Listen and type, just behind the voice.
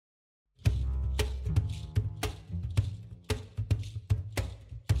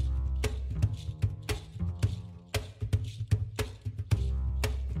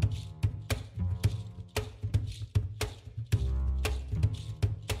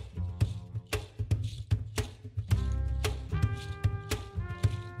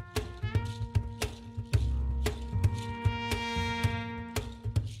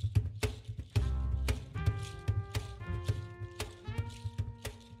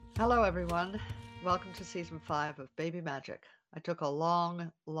Hello, everyone. Welcome to season 5 of Baby Magic. I took a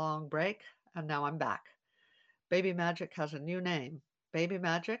long, long break and now I'm back. Baby Magic has a new name, Baby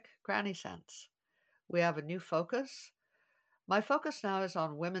Magic Granny Sense. We have a new focus. My focus now is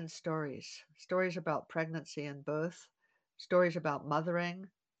on women's stories, stories about pregnancy and birth, stories about mothering,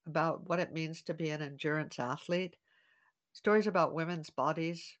 about what it means to be an endurance athlete, stories about women's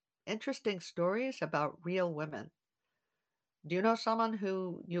bodies, interesting stories about real women. Do you know someone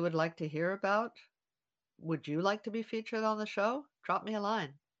who you would like to hear about? Would you like to be featured on the show? Drop me a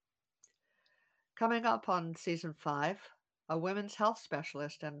line. Coming up on season 5, a women's health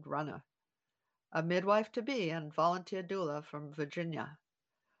specialist and runner, a midwife to be and volunteer doula from Virginia,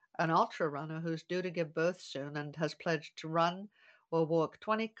 an ultra runner who's due to give birth soon and has pledged to run or walk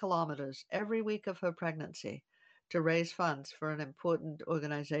 20 kilometers every week of her pregnancy to raise funds for an important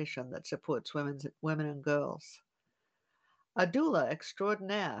organization that supports women and girls. A doula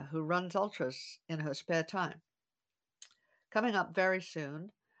extraordinaire who runs ultras in her spare time. Coming up very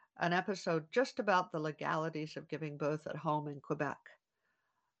soon, an episode just about the legalities of giving birth at home in Quebec.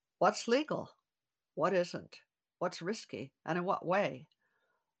 What's legal? What isn't? What's risky? And in what way?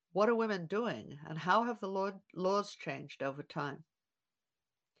 What are women doing? And how have the laws changed over time?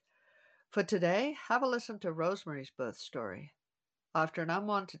 For today, have a listen to Rosemary's birth story. After an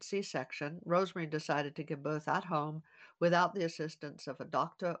unwanted C-section, Rosemary decided to give birth at home without the assistance of a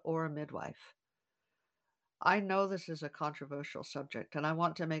doctor or a midwife. I know this is a controversial subject, and I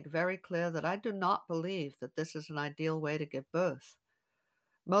want to make very clear that I do not believe that this is an ideal way to give birth.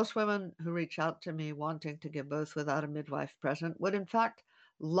 Most women who reach out to me wanting to give birth without a midwife present would in fact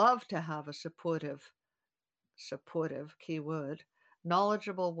love to have a supportive, keyword,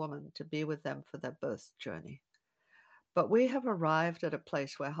 knowledgeable woman to be with them for their birth journey. But we have arrived at a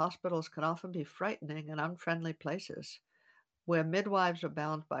place where hospitals can often be frightening and unfriendly places, where midwives are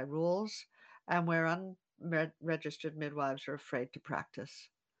bound by rules, and where unregistered midwives are afraid to practice.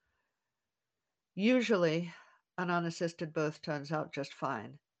 Usually, an unassisted birth turns out just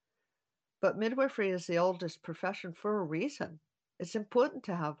fine. But midwifery is the oldest profession for a reason. It's important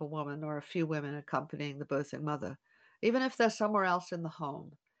to have a woman or a few women accompanying the birthing mother, even if they're somewhere else in the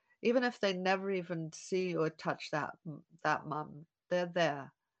home, even if they never even see or touch that mom. They're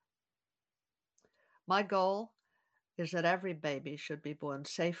there. My goal is that every baby should be born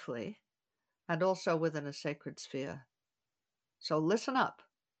safely and also within a sacred sphere. So listen up.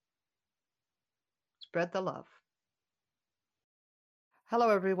 Spread the love. Hello,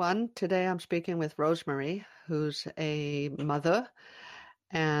 everyone. Today I'm speaking with Rosemary, who's a mother,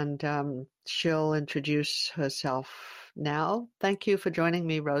 and she'll introduce herself now. Thank you for joining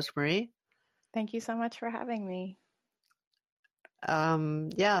me, Rosemary. Thank you so much for having me.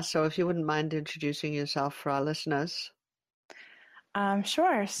 So if you wouldn't mind introducing yourself for our listeners.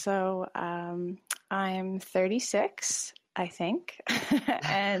 Sure. So I'm 36, I think,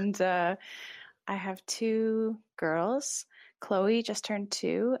 and I have two girls. Chloe just turned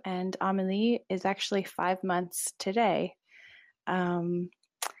 2, and Amelie is actually 5 months today.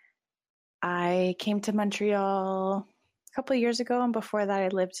 I came to Montreal a couple of years ago, and before that I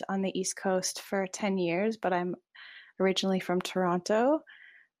lived on the East Coast for 10 years, but I'm originally from Toronto.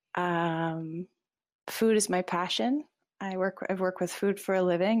 Food is my passion. I've worked with food for a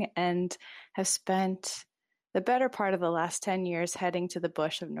living and have spent the better part of the last 10 years heading to the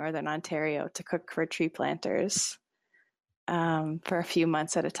bush of Northern Ontario to cook for tree planters for a few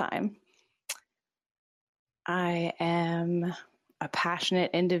months at a time. I am a passionate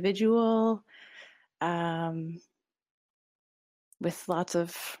individual with lots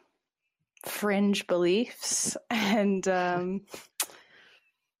of fringe beliefs and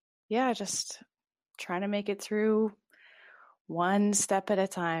just trying to make it through one step at a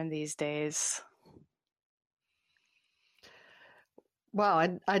time these days.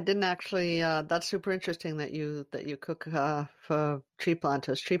 Wow, I didn't actually. That's super interesting that you cook for tree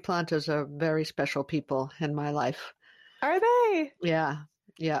planters. Tree planters are very special people in my life. Are they? Yeah.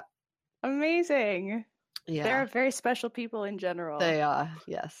 Amazing. Yeah. They're very special people in general. They are,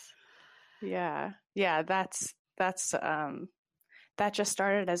 yes. Yeah. That's that just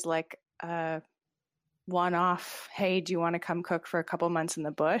started as like a one-off, hey, do you want to come cook for a couple months in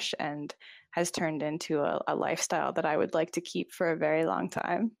the bush, and has turned into a lifestyle that I would like to keep for a very long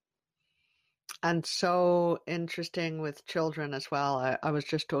time. And so interesting with children as well. I was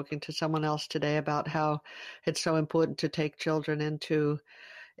just talking to someone else today about how it's so important to take children into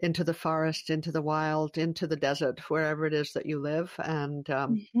the forest, into the wild, into the desert, wherever it is that you live, and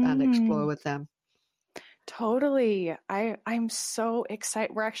explore with them. Totally. I'm so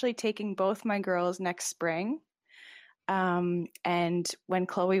excited. We're actually taking both my girls next spring And when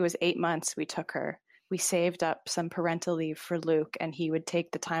Chloe was 8 months, we took her. We saved up some parental leave for Luke, and he would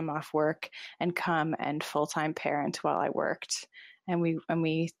take the time off work and come and full-time parent while I worked. And we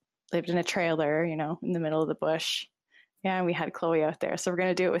lived in a trailer, in the middle of the bush. Yeah, and we had Chloe out there. So we're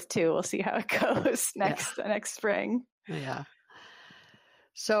going to do it with 2. We'll see how it goes next spring. Yeah.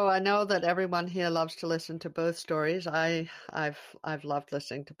 So I know that everyone here loves to listen to both stories. I've loved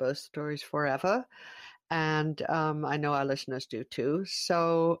listening to both stories forever, and I know our listeners do too.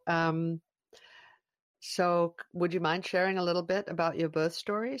 So would you mind sharing a little bit about your birth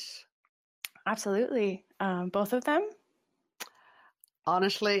stories? Absolutely. Both of them?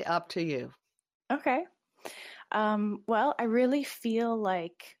 Honestly, up to you. Okay. Well, I really feel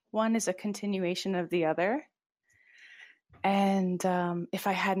like one is a continuation of the other. And if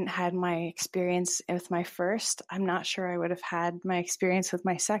I hadn't had my experience with my first, I'm not sure I would have had my experience with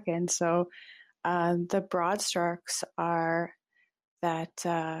my second. So the broad strokes are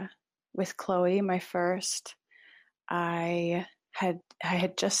that with Chloe, my first, I had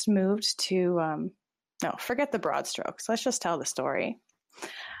just moved to no, forget the broad strokes. Let's just tell the story.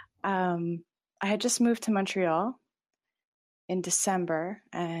 I had just moved to Montreal in December,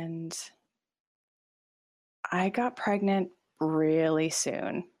 and I got pregnant really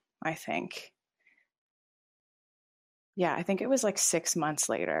soon, I think. Yeah, I think it was like 6 months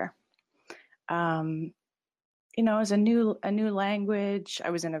later. It was a new language. I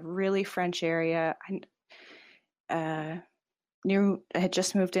was in a really French area. I had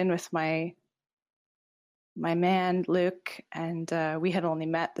just moved in with my man, Luke, and we had only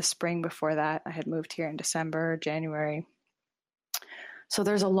met the spring before that. I had moved here in December, January. So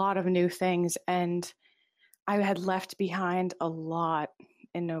there's a lot of new things, and I had left behind a lot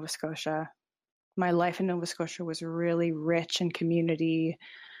in Nova Scotia. My life in Nova Scotia was really rich in community.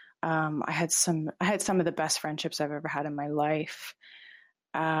 I had some of the best friendships I've ever had in my life.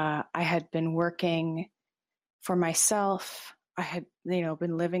 I had been working for myself. I had,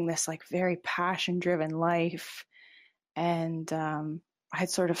 been living this like very passion-driven life, and I had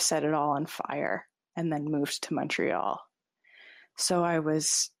sort of set it all on fire and then moved to Montreal. So I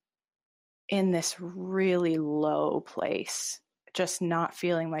was in this really low place, just not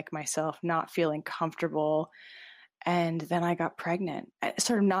feeling like myself, not feeling comfortable. And then I got pregnant,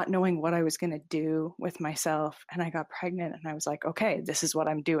 sort of not knowing what I was going to do with myself. And I got pregnant, and I was like, okay, this is what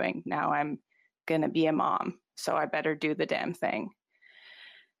I'm doing. Now I'm going to be a mom, so I better do the damn thing.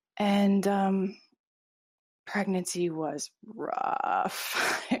 And pregnancy was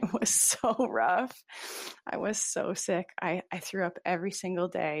rough. It was so rough. I was so sick. I threw up every single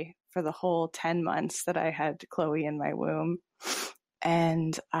day for the whole 10 months that I had Chloe in my womb.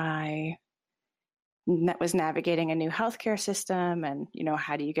 And I was navigating a new healthcare system, and,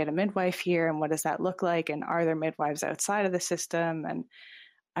 how do you get a midwife here, and what does that look like? And are there midwives outside of the system? And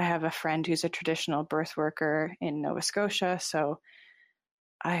I have a friend who's a traditional birth worker in Nova Scotia. So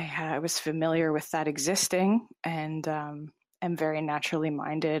I was familiar with that existing, and am very naturally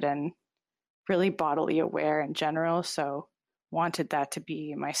minded and really bodily aware in general. So wanted that to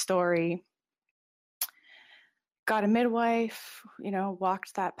be my story. Got a midwife,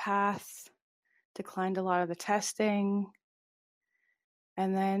 walked that path, declined a lot of the testing.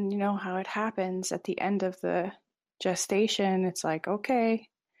 And then, how it happens at the end of the gestation, it's like, okay,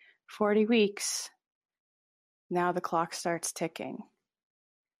 40 weeks. Now the clock starts ticking.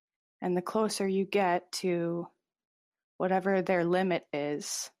 And the closer you get to whatever their limit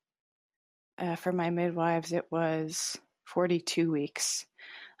is, for my midwives, it was 42 weeks.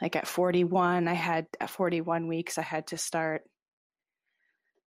 Like at 41 weeks, I had to start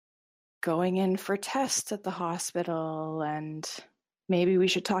going in for tests at the hospital, and maybe we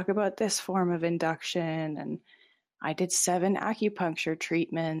should talk about this form of induction. And I did 7 acupuncture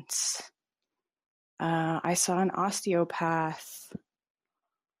treatments. I saw an osteopath.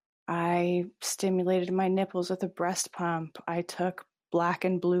 I stimulated my nipples with a breast pump. I took black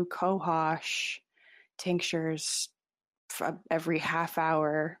and blue cohosh tinctures for every half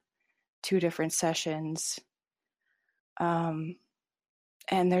hour, 2 different sessions. And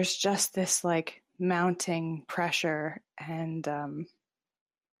there's just this like mounting pressure, and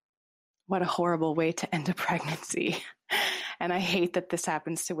what a horrible way to end a pregnancy. And I hate that this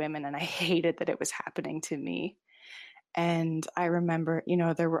happens to women, and I hated that it was happening to me. And I remember,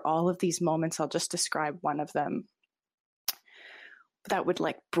 there were all of these moments. I'll just describe one of them that would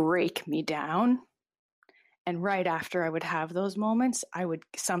like break me down. And right after I would have those moments,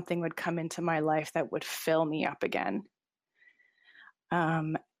 something would come into my life that would fill me up again.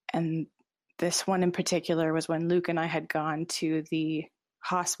 And this one in particular was when Luke and I had gone to the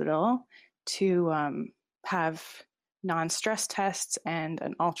hospital to have non-stress tests and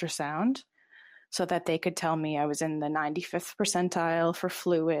an ultrasound so that they could tell me I was in the 95th percentile for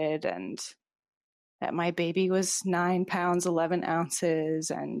fluid and that my baby was 9 pounds, 11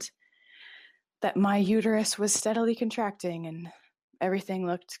 ounces, and that my uterus was steadily contracting and everything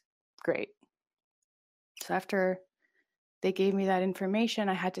looked great. So after they gave me that information,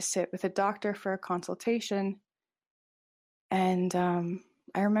 I had to sit with a doctor for a consultation. And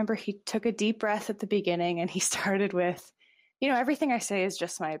I remember he took a deep breath at the beginning and he started with, everything I say is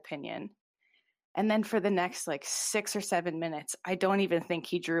just my opinion. And then for the next 6 or 7 minutes, I don't even think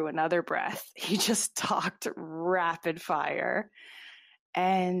he drew another breath. He just talked rapid fire.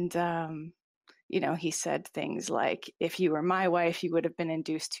 And, he said things like, if you were my wife, you would have been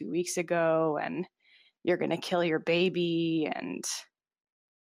induced 2 weeks ago and you're going to kill your baby. And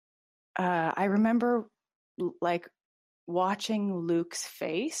I remember watching Luke's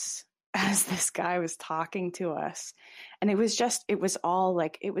face as this guy was talking to us. And it was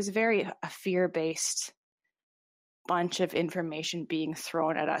very a fear-based bunch of information being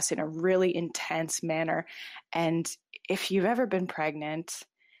thrown at us in a really intense manner. And if you've ever been pregnant,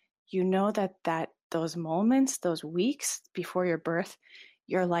 you know that those moments, those weeks before your birth,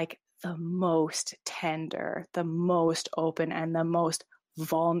 you're the most tender, the most open, and the most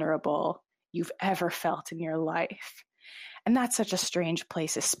vulnerable you've ever felt in your life. And that's such a strange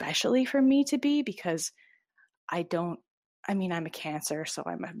place, especially for me to be, because I'm a Cancer, so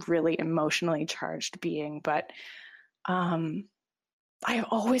I'm a really emotionally charged being, but I've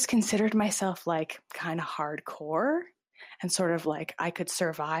always considered myself kind of hardcore and sort of I could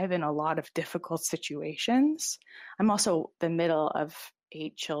survive in a lot of difficult situations. I'm also the middle of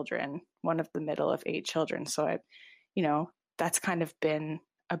 8 children, one of the middle of 8 children. So that's kind of been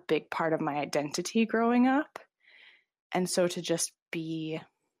a big part of my identity growing up. And so to just be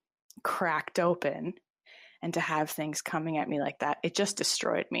cracked open and to have things coming at me like that, it just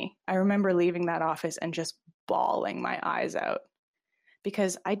destroyed me. I remember leaving that office and just bawling my eyes out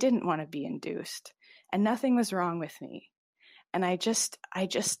because I didn't want to be induced and nothing was wrong with me. And I just, I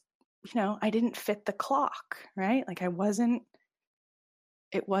didn't fit the clock, right? It wasn't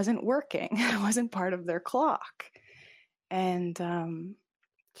working. I wasn't part of their clock. And,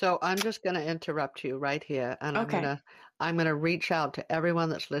 so I'm just going to interrupt you right here, and okay. I'm going to reach out to everyone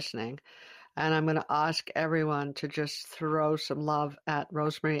that's listening, and I'm going to ask everyone to just throw some love at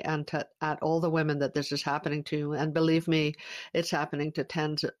Rosemary and at all the women that this is happening to. And believe me, it's happening to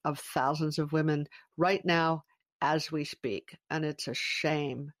tens of thousands of women right now as we speak, and it's a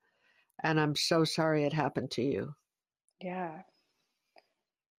shame. And I'm so sorry it happened to you. Yeah.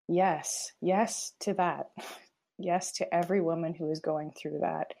 Yes to that. Yes to every woman who is going through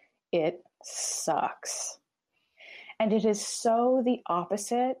that. It sucks. And it is so the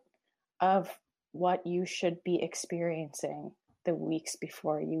opposite of what you should be experiencing the weeks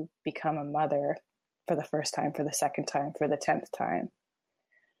before you become a mother for the first time, for the second time, for the 10th time.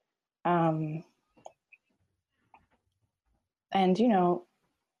 And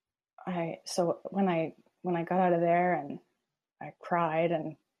so when I got out of there and I cried,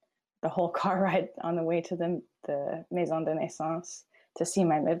 and the whole car ride on the way to the Maison de Naissance to see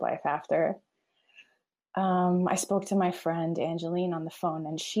my midwife after, I spoke to my friend Angeline on the phone,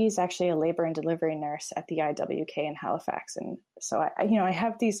 and she's actually a labor and delivery nurse at the IWK in Halifax. And so I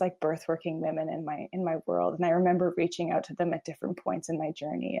have these birth working women in my world, and I remember reaching out to them at different points in my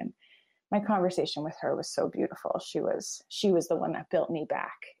journey. And my conversation with her was so beautiful. She was the one that built me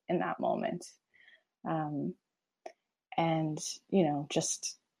back in that moment, and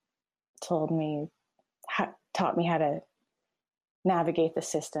just taught me how to navigate the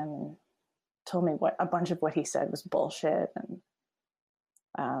system, and told me a bunch of what he said was bullshit.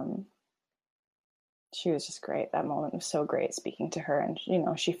 And she was just great. That moment was so great speaking to her, and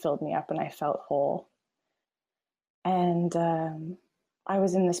she filled me up and I felt whole. And I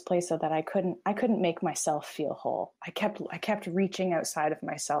was in this place so that I couldn't make myself feel whole. I kept reaching outside of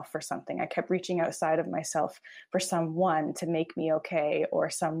myself for something. I kept reaching outside of myself for someone to make me okay, or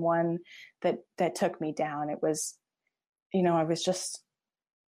someone that took me down. It was,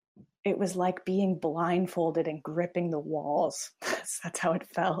 it was like being blindfolded and gripping the walls. That's how it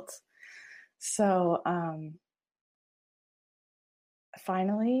felt. So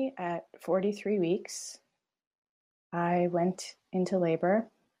finally, at 43 weeks, I went into labor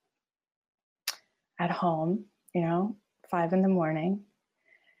at home, 5 a.m.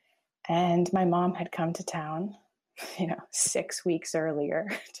 And my mom had come to town, 6 weeks earlier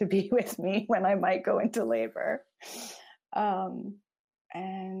to be with me when I might go into labor.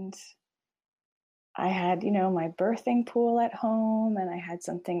 And I had, my birthing pool at home, and I had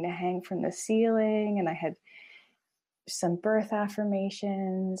something to hang from the ceiling, and I had some birth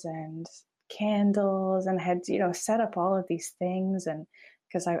affirmations and candles, and I had, set up all of these things. And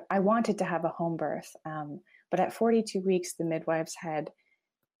because I wanted to have a home birth. But at 42 weeks, the midwives had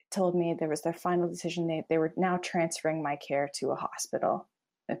told me there was their final decision. They were now transferring my care to a hospital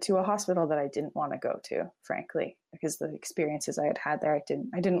that I didn't want to go to, frankly, because the experiences I had there,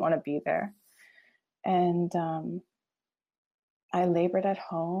 I didn't want to be there. And I labored at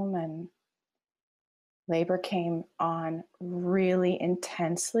home, and labor came on really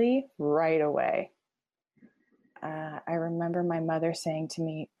intensely right away. I remember my mother saying to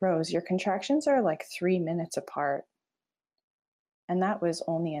me, "Rose, your contractions are like 3 minutes apart." And that was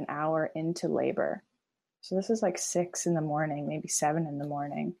only an hour into labor. So this is like 6 a.m, maybe 7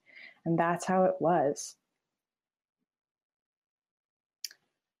 a.m. And that's how it was.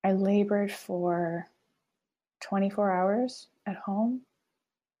 I labored for 24 hours at home.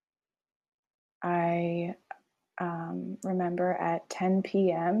 I remember at 10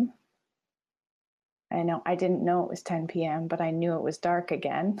 p.m., I didn't know it was 10 p.m., but I knew it was dark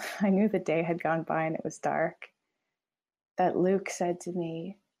again. I knew the day had gone by and it was dark. That Luke said to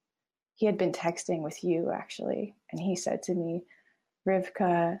me, he had been texting with you actually, and he said to me,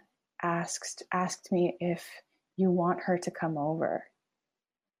 "Rivka asked me if you want her to come over."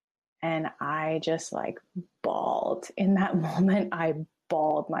 And I just like bawled. In that moment, I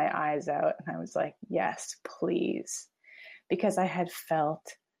bawled my eyes out, and I was like, "Yes, please." Because I had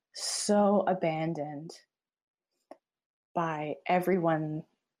felt so abandoned by everyone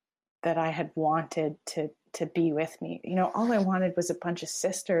that I had wanted to be with me. All I wanted was a bunch of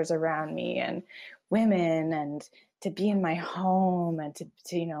sisters around me and women, and to be in my home, and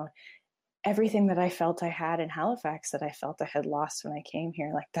to everything that I felt I had in Halifax that I felt I had lost when I came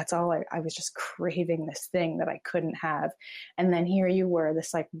here. Like, that's all I was just craving this thing that I couldn't have. And then here you were,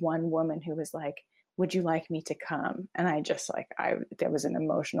 this like one woman who was like, "Would you like me to come?" And I just like, there was an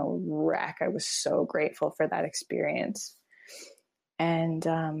emotional wreck. I was so grateful for that experience. And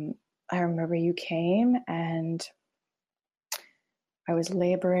I remember you came, and I was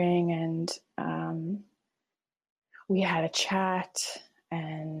laboring, and we had a chat,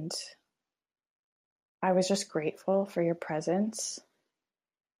 and I was just grateful for your presence.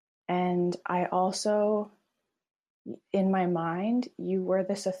 And I also, in my mind, you were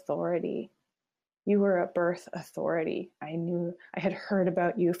this authority. You were a birth authority. I had heard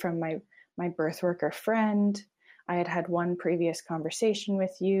about you from my birth worker friend. I had had one previous conversation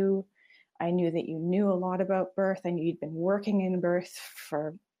with you. I knew that you knew a lot about birth. I knew you'd been working in birth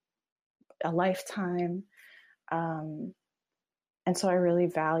for a lifetime. And so I really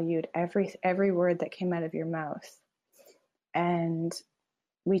valued every word that came out of your mouth. And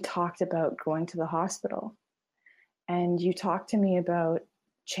we talked about going to the hospital. And you talked to me about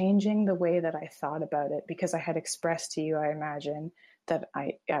changing the way that I thought about it, because I had expressed to you, I imagine, that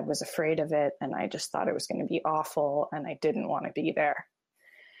I was afraid of it, and I just thought it was going to be awful, and I didn't want to be there.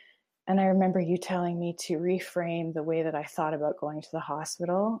 And I remember you telling me to reframe the way that I thought about going to the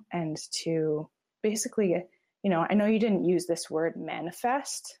hospital, and to basically, I know you didn't use this word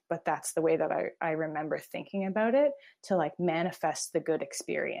manifest, but that's the way that I remember thinking about it, to like manifest the good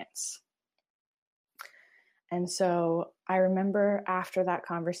experience. And so I remember after that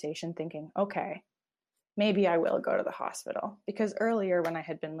conversation thinking, okay, maybe I will go to the hospital. Because earlier when I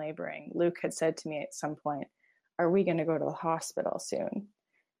had been laboring, Luke had said to me at some point, "Are we going to go to the hospital soon?"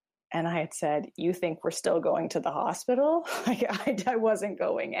 And I had said, "You think we're still going to the hospital?" I wasn't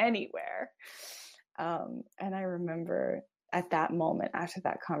going anywhere. And I remember at that moment, after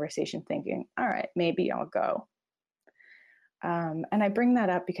that conversation, thinking, all right, maybe I'll go. And I bring that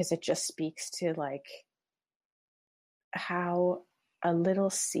up because it just speaks to like how a little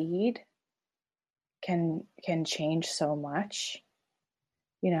seed can change so much,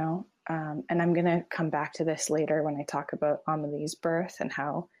 and I'm going to come back to this later when I talk about Amelie's birth and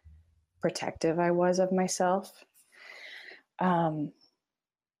how protective I was of myself. And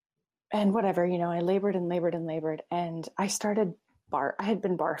whatever, I labored and labored and labored, and I started I had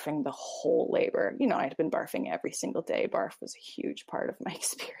been barfing the whole labor. I had been barfing every single day. Barf was a huge part of my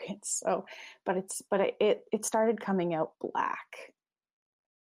experience. So, but it started coming out black.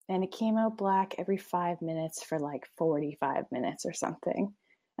 And it came out black every 5 minutes for like 45 minutes or something.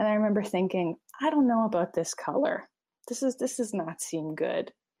 And I remember thinking, I don't know about this color. This does not seem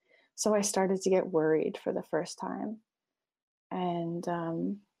good. So I started to get worried for the first time. And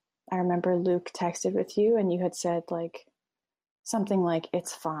I remember Luke texted with you, and you had said like something like,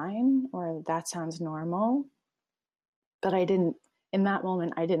 "It's fine," or "That sounds normal." But in that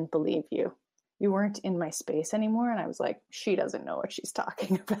moment, I didn't believe you. You weren't in my space anymore. And I was like, she doesn't know what she's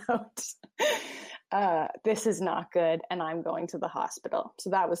talking about. this is not good, and I'm going to the hospital. So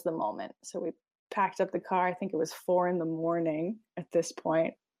that was the moment. So we packed up the car. I think it was 4 a.m. at this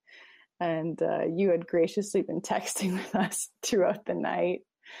point. And you had graciously been texting with us throughout the night.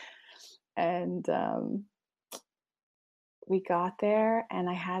 And we got there, and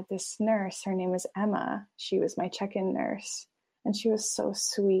I had this nurse. Her name was Emma. She was my check-in nurse. And she was so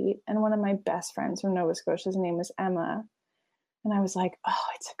sweet. And one of my best friends from Nova Scotia's name was Emma. And I was like, oh,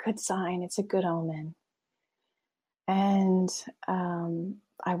 it's a good sign. It's a good omen. And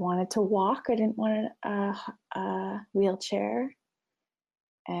I wanted to walk. I didn't want a wheelchair.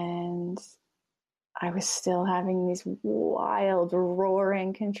 And I was still having these wild,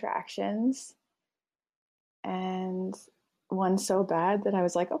 roaring contractions. And one so bad that I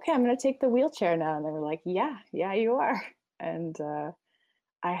was like, okay, I'm going to take the wheelchair now. And they were like, yeah, you are. And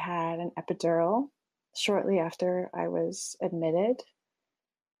I had an epidural shortly after I was admitted.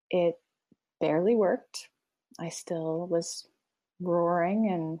 It barely worked. I still was roaring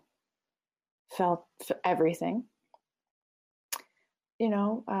and felt everything.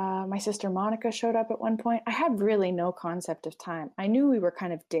 My sister Monica showed up at one point. I had really no concept of time. I knew we were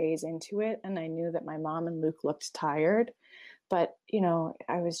kind of days into it, and I knew that my mom and Luke looked tired, but,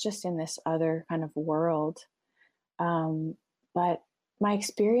 I was just in this other kind of world. But my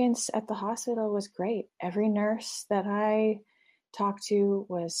experience at the hospital was great. Every nurse that I talked to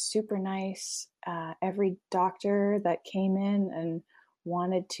was super nice. Every doctor that came in and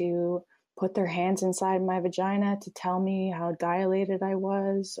wanted to put their hands inside my vagina to tell me how dilated I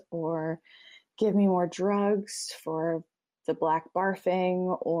was, or give me more drugs for the black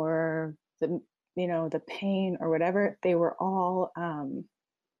barfing or the pain or whatever. They were all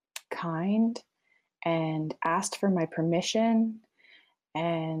kind and asked for my permission,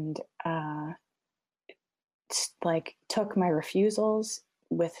 and took my refusals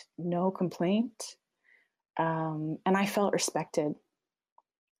with no complaint. And I felt respected.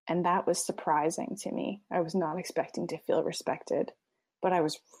 And that was surprising to me. I was not expecting to feel respected, but I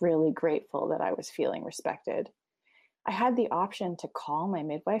was really grateful that I was feeling respected. I had the option to call my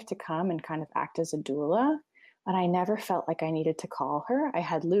midwife to come and kind of act as a doula, but I never felt like I needed to call her. I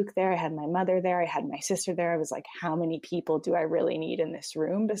had Luke there, I had my mother there, I had my sister there. I was like, how many people do I really need in this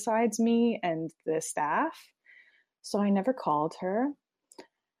room besides me and the staff? So I never called her.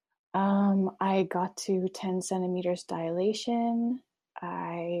 I got to 10 centimeters dilation.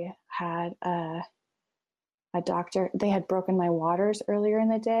 I had a doctor. They had broken my waters earlier in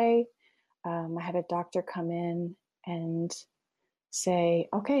the day. I had a doctor come in and say,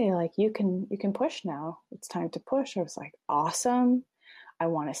 okay, like you can push now. It's time to push. I was like, awesome. I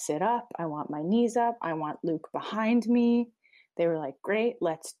want to sit up. I want my knees up. I want Luke behind me. They were like, great,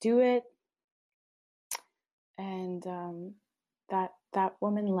 let's do it. And that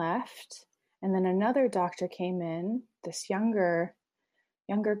woman left. And then another doctor came in, this younger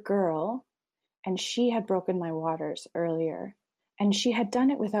girl, and she had broken my waters earlier. And she had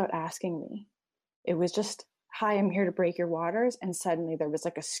done it without asking me. It was just, hi, I'm here to break your waters. And suddenly there was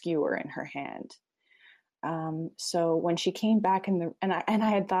like a skewer in her hand. So when she came back and I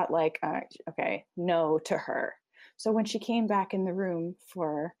had thought like, okay, no to her. So when she came back in the room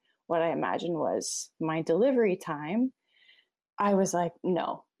for what I imagined was my delivery time, I was like,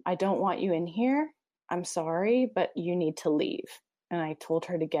 no, I don't want you in here. I'm sorry, but you need to leave. And I told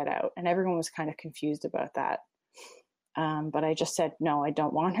her to get out. And everyone was kind of confused about that. But I just said, no, I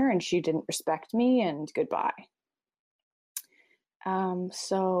don't want her. And she didn't respect me, and goodbye.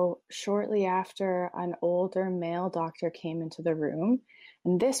 So shortly after, an older male doctor came into the room.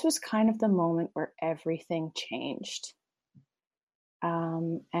 And this was kind of the moment where everything changed.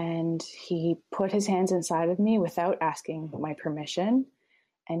 And he put his hands inside of me without asking my permission.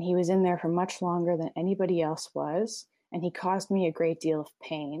 And he was in there for much longer than anybody else was. And he caused me a great deal of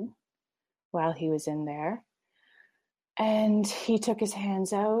pain while he was in there. And he took his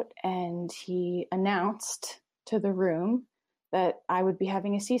hands out and he announced to the room that I would be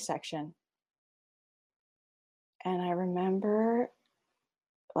having a C-section. And I remember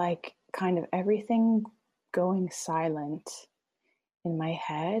like kind of everything going silent in my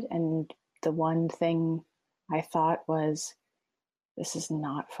head. And the one thing I thought was, this is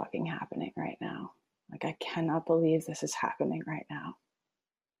not fucking happening right now. Like, I cannot believe this is happening right now.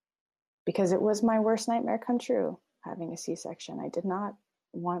 Because it was my worst nightmare come true, having a C-section. I did not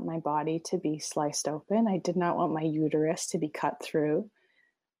want my body to be sliced open. I did not want my uterus to be cut through.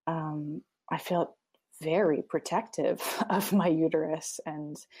 I felt very protective of my uterus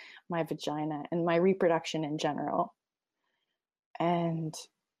and my vagina and my reproduction in general. And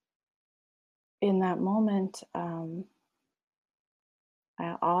in that moment,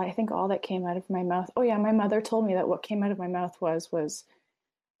 I think all that came out of my mouth. Oh yeah, my mother told me that what came out of my mouth was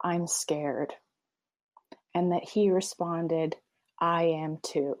I'm scared, and that he responded, I am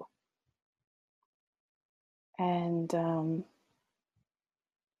too. And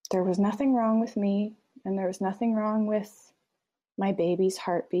there was nothing wrong with me, and there was nothing wrong with my baby's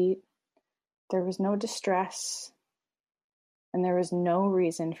heartbeat. There was no distress, and there was no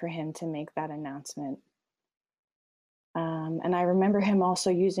reason for him to make that announcement. And I remember him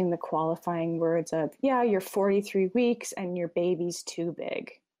also using the qualifying words of, yeah, you're 43 weeks and your baby's too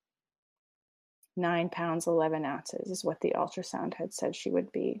big. 9 pounds, 11 ounces is what the ultrasound had said she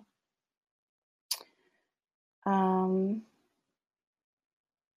would be.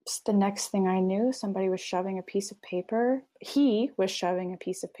 The next thing I knew, somebody was shoving a piece of paper. He was shoving a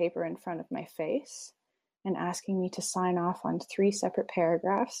piece of paper in front of my face and asking me to sign off on 3 separate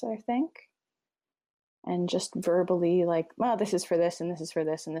paragraphs, I think. And just verbally like, well, this is for this, and this is for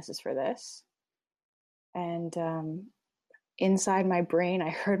this, and this is for this. And inside my brain,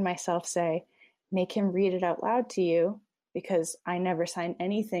 I heard myself say, make him read it out loud to you, because I never sign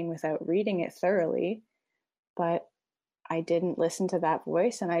anything without reading it thoroughly. But I didn't listen to that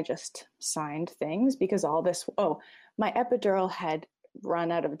voice, and I just signed things because all this, my epidural had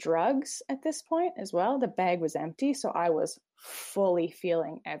run out of drugs at this point as well. The bag was empty, so I was fully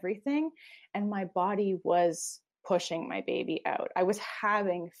feeling everything, and my body was pushing my baby out. I was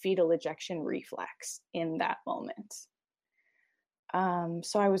having fetal ejection reflex in that moment.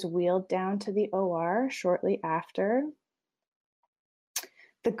 So I was wheeled down to the OR shortly after.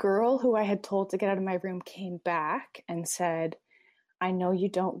 The girl who I had told to get out of my room came back and said, I know you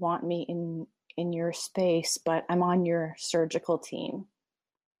don't want me in your space, but I'm on your surgical team.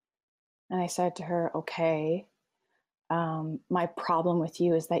 And I said to her, okay, my problem with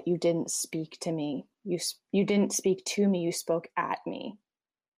you is that you didn't speak to me. You didn't speak to me, you spoke at me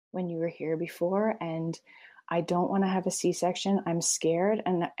when you were here before, and I don't want to have a C-section. I'm scared,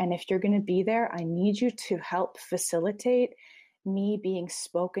 and if you're going to be there, I need you to help facilitate me being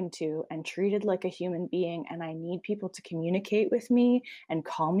spoken to and treated like a human being, and I need people to communicate with me and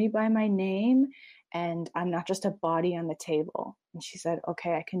call me by my name, and I'm not just a body on the table. And she said,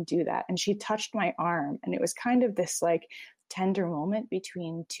 okay, I can do that. And she touched my arm, and it was kind of this like tender moment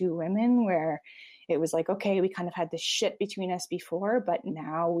between 2 women where it was like, okay, we kind of had this shit between us before, but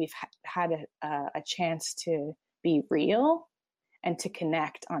now we've had a chance to be real and to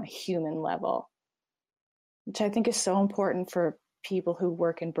connect on a human level, which I think is so important for people who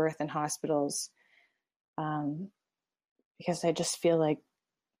work in birth and hospitals, because I just feel like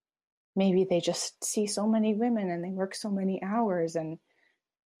maybe they just see so many women and they work so many hours, and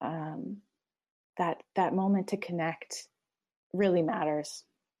that moment to connect really matters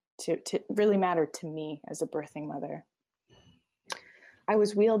to really mattered to me as a birthing mother. I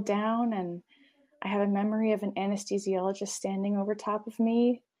was wheeled down, and I have a memory of an anesthesiologist standing over top of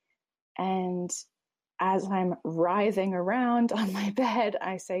me, and as I'm writhing around on my bed,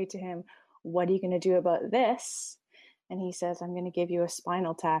 I say to him, what are you going to do about this? And he says, I'm going to give you a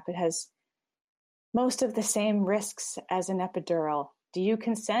spinal tap. It has most of the same risks as an epidural. Do you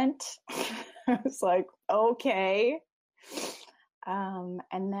consent? I was like, okay.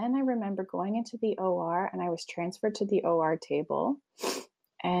 And then I remember going into the OR, and I was transferred to the OR table.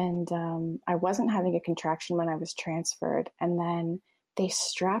 And I wasn't having a contraction when I was transferred. And then they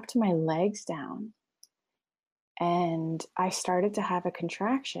strapped my legs down, and I started to have a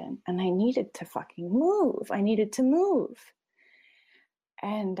contraction, and I needed to fucking move. I needed to move.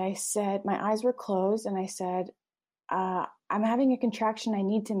 And I said, my eyes were closed, and I said, I'm having a contraction. I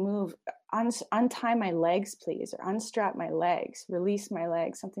need to move. Untie my legs, please, or unstrap my legs, release my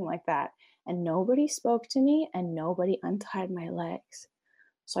legs, something like that. And nobody spoke to me, and nobody untied my legs.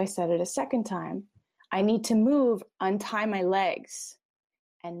 So I said it a second time. I need to move, untie my legs.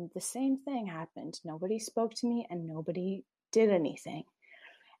 And the same thing happened. Nobody spoke to me, and nobody did anything.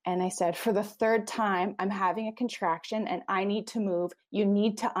 And I said, for the 3rd time, I'm having a contraction and I need to move. You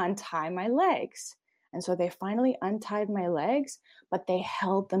need to untie my legs. And so they finally untied my legs, but they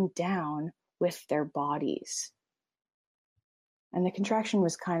held them down with their bodies. And the contraction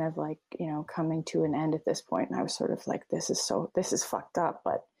was kind of like, coming to an end at this point. And I was sort of like, this is fucked up,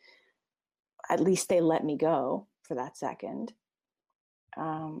 but at least they let me go for that second.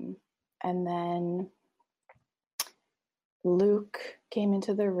 And then Luke came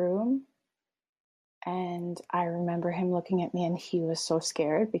into the room, and I remember him looking at me, and he was so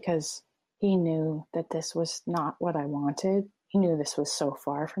scared because he knew that this was not what I wanted. He knew this was so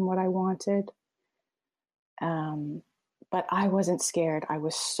far from what I wanted. But I wasn't scared. I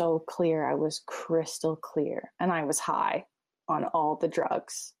was so clear. I was crystal clear, and I was high on all the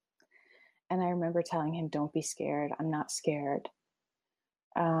drugs. And I remember telling him, don't be scared. I'm not scared.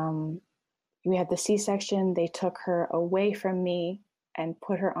 We had the C-section. They took her away from me and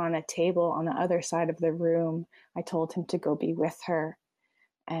put her on a table on the other side of the room. I told him to go be with her.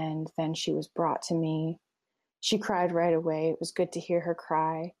 And then she was brought to me. She cried right away. It was good to hear her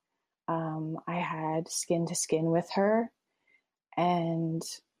cry. I had skin to skin with her. And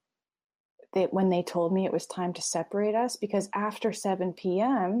when they told me it was time to separate us, because after 7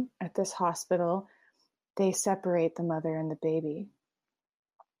 p.m. at this hospital, they separate the mother and the baby.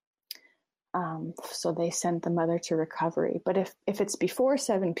 So they sent the mother to recovery. But if it's before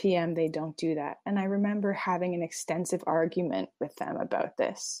 7 p.m., they don't do that. And I remember having an extensive argument with them about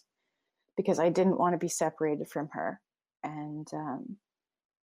this because I didn't want to be separated from her. And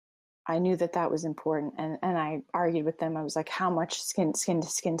I knew that was important. And I argued with them. I was like, how much skin to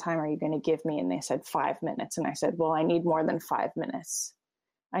skin time are you going to give me? And they said 5 minutes. And I said, well, I need more than 5 minutes.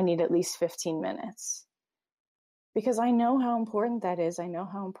 I need at least 15 minutes. Because I know how important that is. I know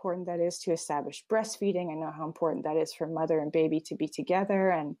how important that is to establish breastfeeding. I know how important that is for mother and baby to be together.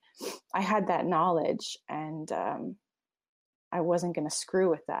 And I had that knowledge, and I wasn't going to screw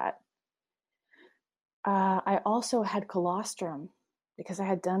with that. I also had colostrum because I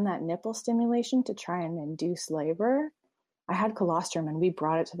had done that nipple stimulation to try and induce labor. I had colostrum and we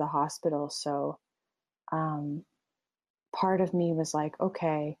brought it to the hospital. So part of me was like,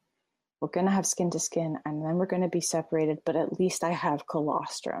 okay, we're going to have skin to skin and then we're going to be separated, but at least I have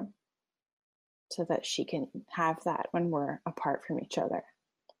colostrum so that she can have that when we're apart from each other.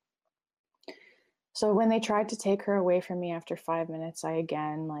 So when they tried to take her away from me after 5 minutes, I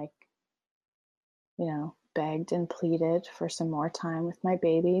again, begged and pleaded for some more time with my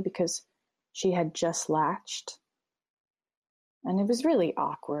baby because she had just latched. And it was really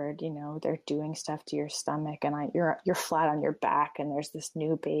awkward, they're doing stuff to your stomach and you're flat on your back and there's this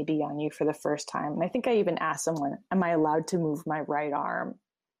new baby on you for the first time. And I think I even asked someone, am I allowed to move my right arm?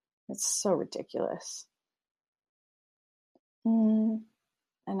 It's so ridiculous. And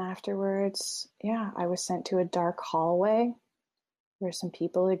afterwards, I was sent to a dark hallway where some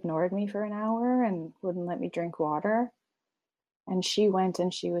people ignored me for an hour and wouldn't let me drink water. And she went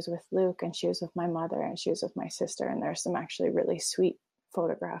and she was with Luke and she was with my mother and she was with my sister. And there's some actually really sweet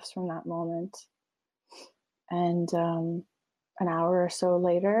photographs from that moment. And an hour or so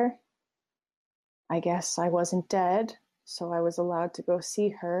later, I guess I wasn't dead. So I was allowed to go see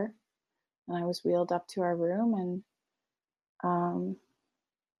her. And I was wheeled up to our room. And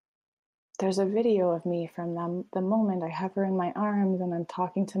there's a video of me from the moment I have her in my arms and I'm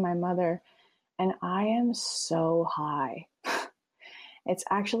talking to my mother. And I am so high. It's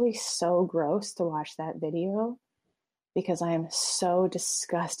actually so gross to watch that video because I am so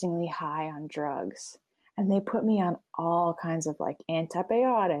disgustingly high on drugs. And they put me on all kinds of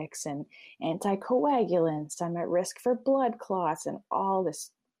antibiotics and anticoagulants. I'm at risk for blood clots and all this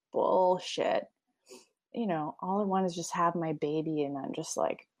bullshit. All I want is just have my baby. And I'm just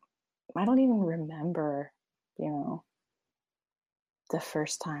I don't even remember, the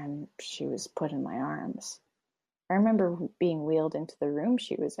first time she was put in my arms. I remember being wheeled into the room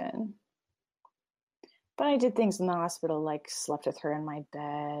she was in. But I did things in the hospital, like slept with her in my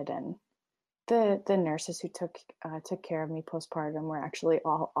bed, and the nurses who took care of me postpartum were actually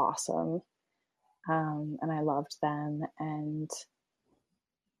all awesome, and I loved them. And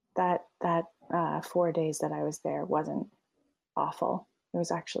that 4 days that I was there wasn't awful. It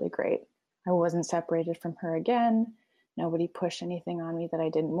was actually great. I wasn't separated from her again. Nobody pushed anything on me that I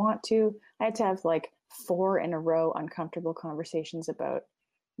didn't want to. I had to have 4 in a row uncomfortable conversations about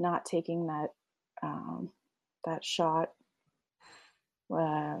not taking that shot,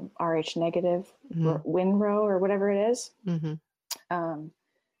 RH negative, Winrow or whatever it is. Mm-hmm.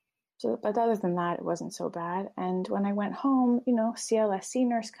 But other than that, it wasn't so bad. And when I went home, CLSC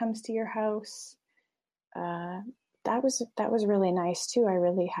nurse comes to your house. That was really nice too. I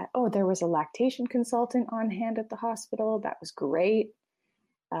really had, there was a lactation consultant on hand at the hospital. That was great.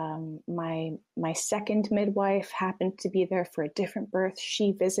 My second midwife happened to be there for a different birth.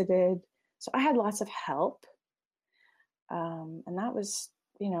 She visited. So I had lots of help. And that was,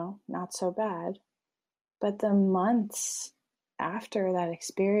 not so bad. But the months after that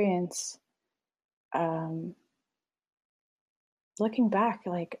experience, looking back,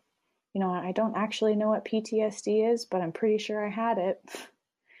 I don't actually know what PTSD is, but I'm pretty sure I had it.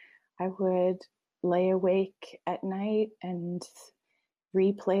 I would lay awake at night and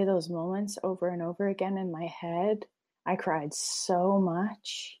replay those moments over and over again in my head. I cried so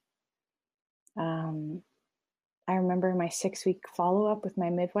much. I remember my 6-week follow-up with my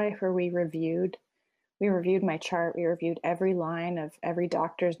midwife where we reviewed We reviewed my chart. We reviewed every line of every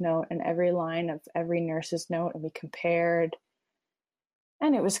doctor's note and every line of every nurse's note, and we compared.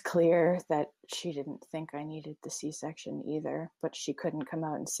 And it was clear that she didn't think I needed the C-section either, but she couldn't come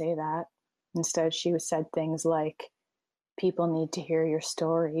out and say that. Instead, she said things like, people need to hear your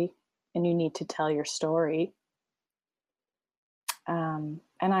story and you need to tell your story. And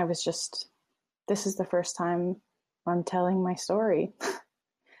I was just, this is the first time I'm telling my story.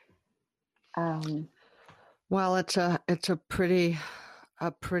 Well, it's a pretty,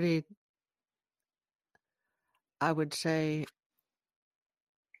 I would say,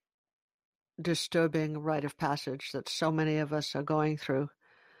 disturbing rite of passage that so many of us are going through.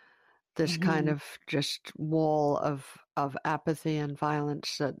 This kind of just wall of apathy and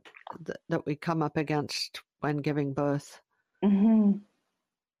violence that we come up against when giving birth.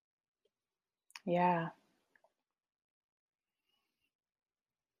 Yeah.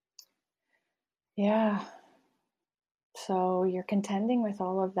 Yeah. So you're contending with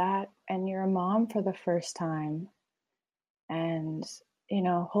all of that, and you're a mom for the first time. And, you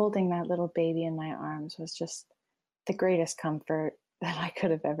know, holding that little baby in my arms was just the greatest comfort that I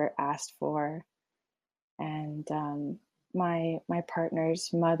could have ever asked for. And my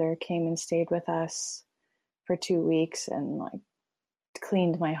partner's mother came and stayed with us for 2 weeks and like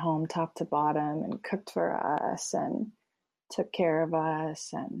cleaned my home top to bottom and cooked for us and took care of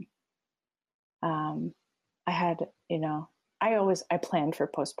us. And I had, you know, I planned for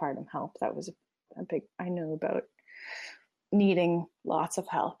postpartum help. That was a big, I knew about needing lots of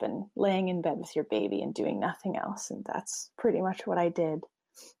help and laying in bed with your baby and doing nothing else. And that's pretty much what I did.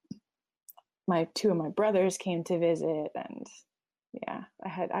 Two of my brothers came to visit, and yeah,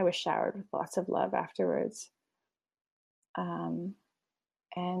 I was showered with lots of love afterwards. And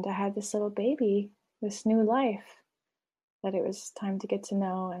I had this little baby, this new life that it was time to get to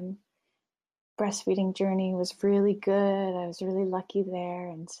know. And breastfeeding journey was really good. I was really lucky there.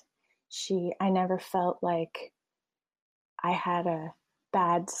 And I never felt like I had a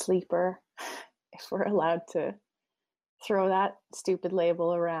bad sleeper, if we're allowed to throw that stupid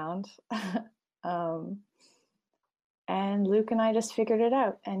label around. And Luke and I just figured it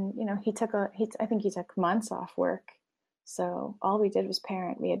out. And, you know, I think he took months off work. So all we did was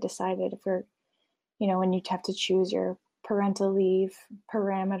parent. We had decided if we're, you know, when you have to choose your parental leave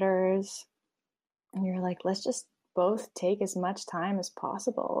parameters, and you're like, let's just both take as much time as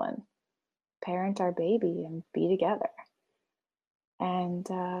possible and parent our baby and be together. And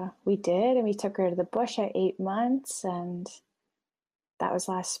we did, and we took her to the bush at 8 months, and that was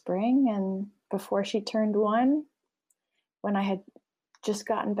last spring. And before she turned 1, when I had just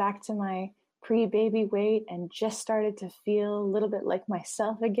gotten back to my pre-baby weight and just started to feel a little bit like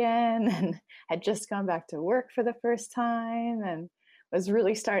myself again, and had just gone back to work for the first time and was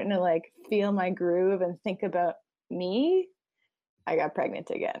really starting to like feel my groove and think about me, I got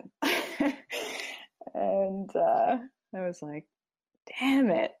pregnant again. And I was like, damn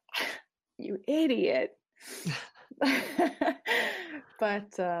it, you idiot.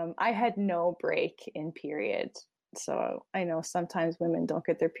 But I had no break in period. So I know sometimes women don't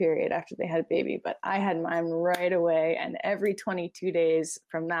get their period after they had a baby, but I had mine right away and every 22 days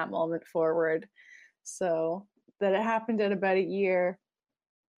from that moment forward. So that it happened at about a year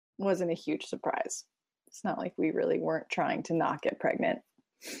wasn't a huge surprise. It's not like we really weren't trying to not get pregnant.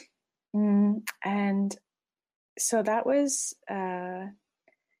 And so that was, I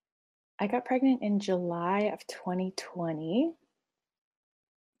got pregnant in July of 2020.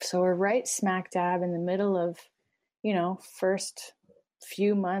 So we're right smack dab in the middle of, you know, first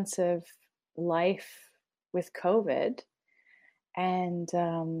few months of life with COVID. And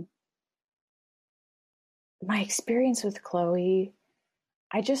my experience with Chloe,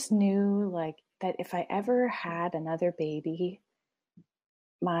 I just knew like that if I ever had another baby,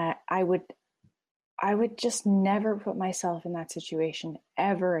 I would just never put myself in that situation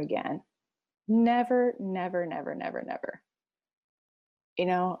ever again. Never, never, never, never, never. You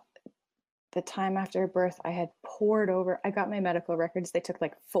know, the time after birth, I had poured over. I got my medical records. They took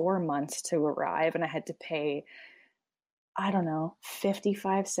like 4 months to arrive, and I had to pay, I don't know,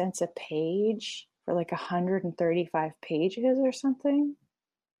 55 cents a page for like 135 pages or something.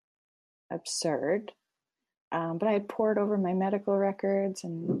 Absurd. But I had poured over my medical records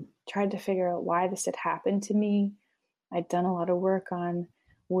and tried to figure out why this had happened to me. I'd done a lot of work on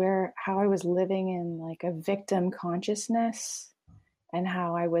how I was living in like a victim consciousness, and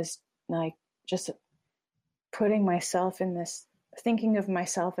how I was like just putting myself in this, thinking of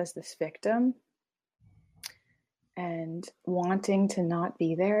myself as this victim and wanting to not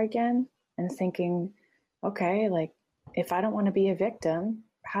be there again, and thinking, okay, like if I don't want to be a victim,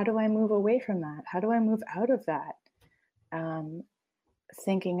 how do I move away from that? How do I move out of that? Um,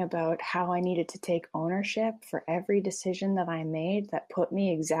 Thinking about how I needed to take ownership for every decision that I made that put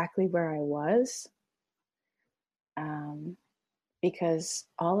me exactly where I was. Um, because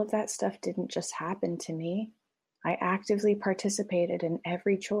all of that stuff didn't just happen to me. I actively participated in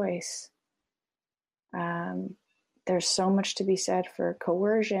every choice. Um, there's so much to be said for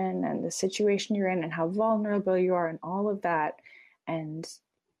coercion and the situation you're in and how vulnerable you are and all of that. And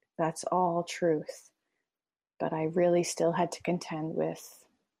that's all truth. But I really still had to contend with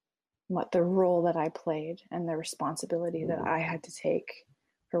what the role that I played and the responsibility that I had to take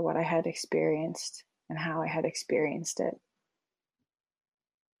for what I had experienced and how I had experienced it.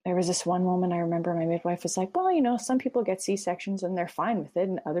 There was this one moment I remember my midwife was like, well, you know, some people get C-sections and they're fine with it,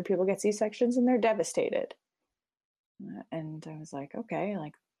 and other people get C-sections and they're devastated. And I was like, okay,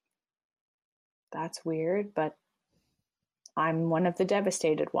 like, that's weird, but I'm one of the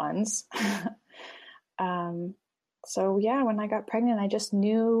devastated ones. So yeah, when I got pregnant, I just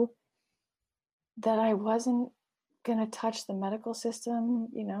knew that I wasn't going to touch the medical system,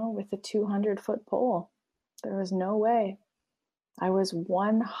 you know, with a 200-foot pole. There was no way. I was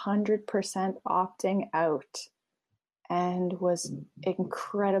 100% opting out and was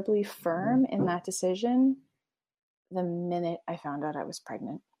incredibly firm in that decision the minute I found out I was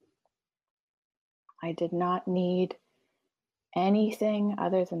pregnant. I did not need anything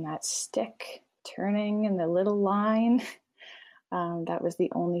other than that stick turning in the little line. That was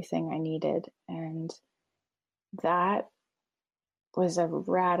the only thing I needed. And that was a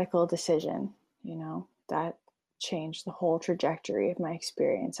radical decision, you know, that changed the whole trajectory of my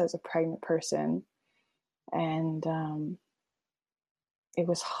experience as a pregnant person. And it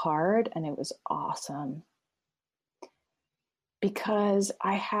was hard and it was awesome because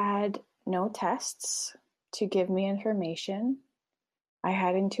I had no tests to give me information. I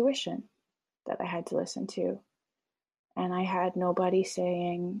had intuition that I had to listen to. And I had nobody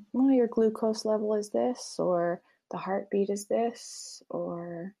saying, well, your glucose level is this, or the heartbeat is this,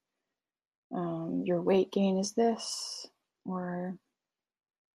 or your weight gain is this, or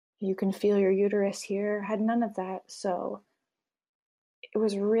you can feel your uterus here. I had none of that. So it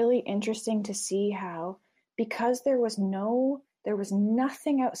was really interesting to see how, because there was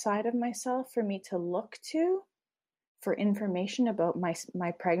nothing outside of myself for me to look to for information about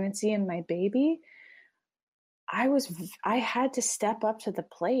my pregnancy and my baby. I had to step up to the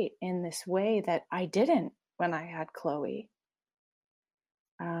plate in this way that I didn't when I had Chloe.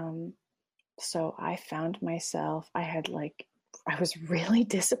 So I found myself, I was really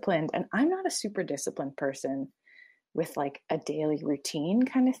disciplined, and I'm not a super disciplined person with like a daily routine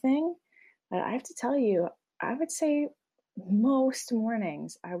kind of thing. But I have to tell you, I would say most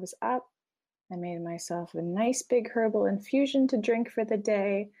mornings I was up, I made myself a nice big herbal infusion to drink for the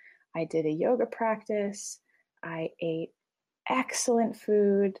day. I did a yoga practice. I ate excellent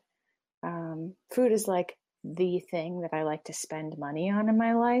food. Food is like the thing that I like to spend money on in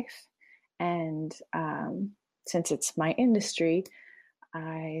my life. And since it's my industry,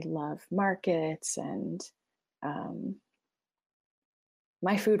 I love markets, and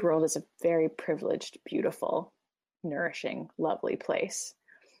my food world is a very privileged, beautiful, nourishing, lovely place.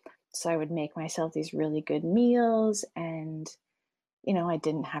 So I would make myself these really good meals, and, you know, I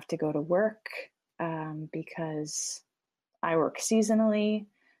didn't have to go to work because I work seasonally.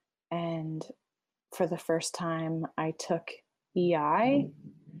 And for the first time, I took EI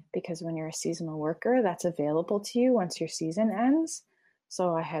because when you're a seasonal worker, that's available to you once your season ends.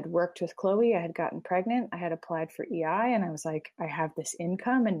 So I had worked with Chloe, I had gotten pregnant, I had applied for EI, and I was like, I have this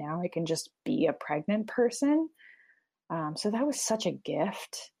income and now I can just be a pregnant person. So that was such a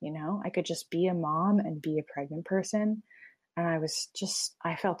gift, you know, I could just be a mom and be a pregnant person. And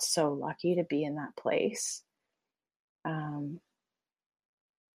I felt so lucky to be in that place.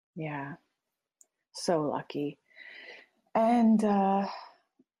 Yeah, so lucky. And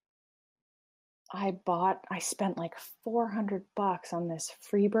I spent like $400 on this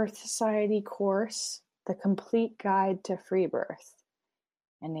Free Birth Society course, The Complete Guide to Free Birth.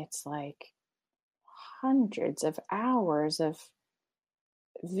 And it's like hundreds of hours of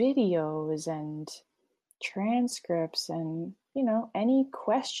videos and transcripts and, you know, any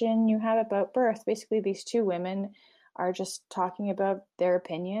question you have about birth. Basically, these two women are just talking about their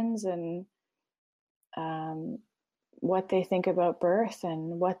opinions and what they think about birth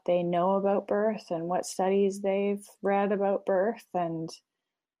and what they know about birth and what studies they've read about birth and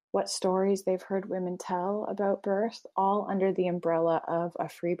what stories they've heard women tell about birth, all under the umbrella of a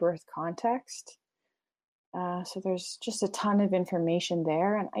free birth context. So there's just a ton of information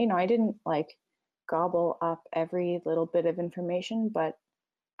there. And, you know, I didn't like gobble up every little bit of information, but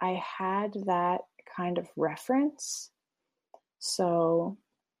I had that kind of reference. So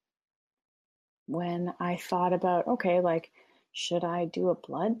when I thought about, okay, like, should I do a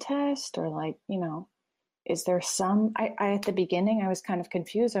blood test, or like, is there some, at the beginning, I was kind of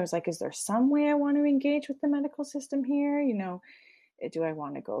confused. I was like, is there some way I want to engage with the medical system here? Do I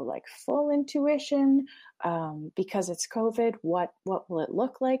want to go like full intuition? Because it's COVID, what will it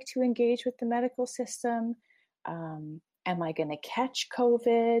look like to engage with the medical system? Am I going to catch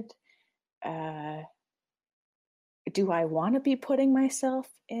COVID? Do I want to be putting myself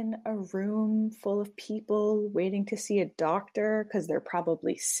in a room full of people waiting to see a doctor because they're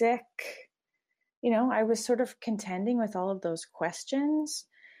probably sick? I was sort of contending with all of those questions,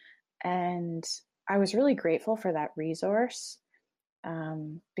 and I was really grateful for that resource,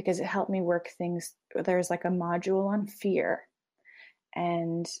 because it helped me work things. There's like a module on fear,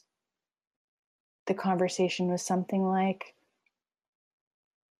 and the conversation was something like,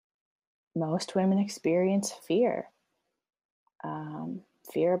 most women experience fear.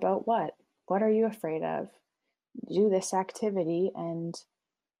 Fear about what? What are you afraid of? Do this activity and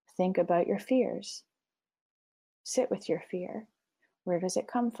think about your fears. Sit with your fear. Where does it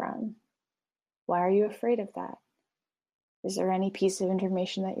come from? Why are you afraid of that? Is there any piece of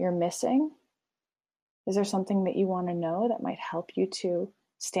information that you're missing? Is there something that you want to know that might help you to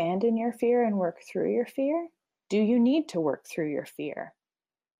stand in your fear and work through your fear? Do you need to work through your fear?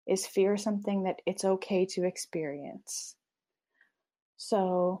 Is fear something that it's okay to experience?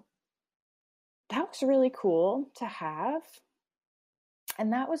 So that was really cool to have.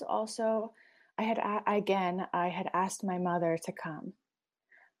 And that was also, I had asked my mother to come.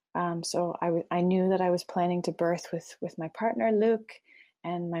 So I knew that I was planning to birth with my partner, Luke,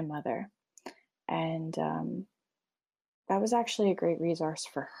 and my mother. And that was actually a great resource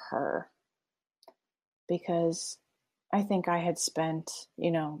for her, because I think I had spent,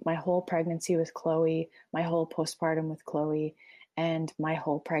 my whole pregnancy with Chloe, my whole postpartum with Chloe, and my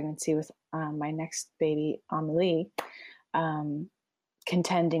whole pregnancy with my next baby, Amelie,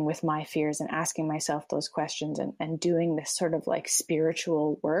 contending with my fears and asking myself those questions and doing this sort of like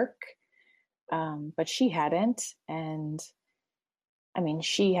spiritual work. But she hadn't. And I mean,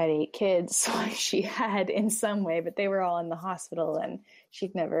 she had 8 kids, so she had in some way, but they were all in the hospital, and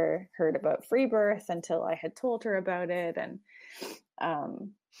she'd never heard about free birth until I had told her about it. And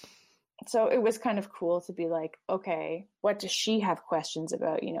so it was kind of cool to be like, okay, what does she have questions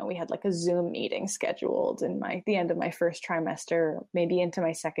about? We had like a Zoom meeting scheduled in the end of my first trimester, maybe into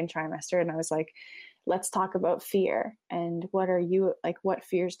my second trimester. And I was like, let's talk about fear. And what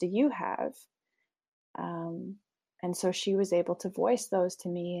fears do you have? And so she was able to voice those to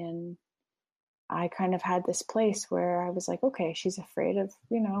me. And I kind of had this place where I was like, okay, she's afraid of,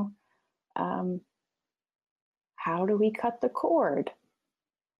 how do we cut the cord?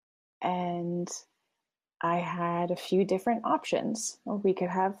 And I had a few different options. We could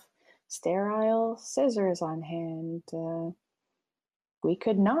have sterile scissors on hand. We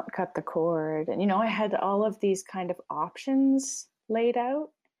could not cut the cord. And, I had all of these kind of options laid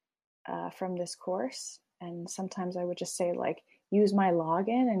out from this course. And sometimes I would just say, like, use my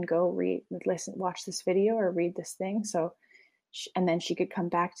login and go watch this video or read this thing. So, and then she could come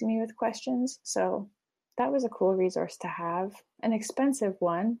back to me with questions. So that was a cool resource to have, an expensive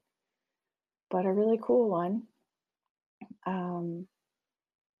one, but a really cool one.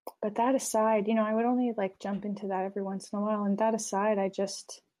 But that aside, I would only like jump into that every once in a while. And that aside,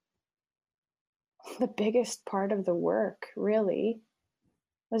 the biggest part of the work really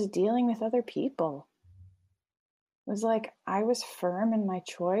was dealing with other people. It was like, I was firm in my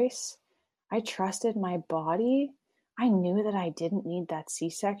choice. I trusted my body. I knew that I didn't need that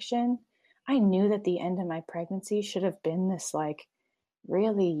C-section. I knew that the end of my pregnancy should have been this like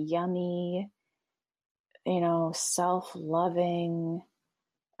really yummy, self-loving,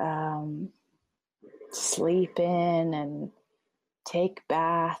 sleep in and take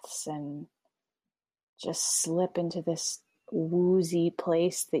baths and just slip into this woozy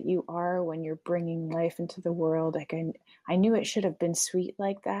place that you are when you're bringing life into the world. Like I knew it should have been sweet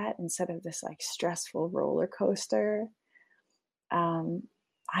like that instead of this like stressful roller coaster. My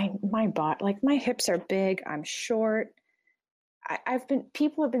hips are big. I'm short.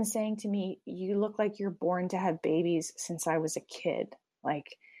 People have been saying to me, you look like you're born to have babies since I was a kid.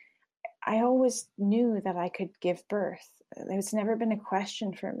 Like, I always knew that I could give birth. It's never been a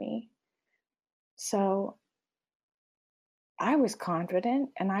question for me. So I was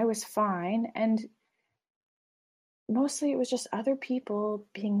confident and I was fine. And mostly it was just other people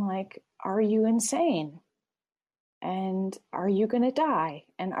being like, are you insane? And are you going to die?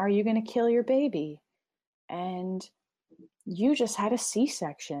 And are you going to kill your baby? And You just had a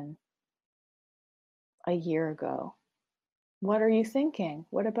C-section a year ago. What are you thinking?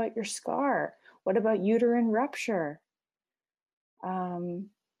 What about your scar? What about uterine rupture? All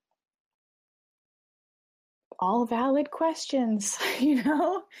valid questions,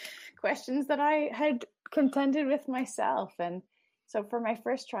 questions that I had contended with myself. And so for my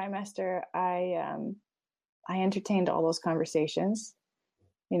first trimester, I entertained all those conversations.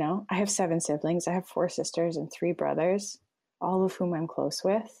 I have 7 siblings. I have 4 sisters and 3 brothers, all of whom I'm close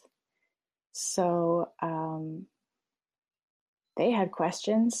with. So they had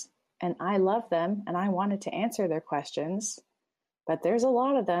questions, and I love them, and I wanted to answer their questions, but there's a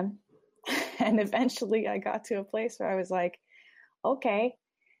lot of them. And eventually I got to a place where I was like, okay,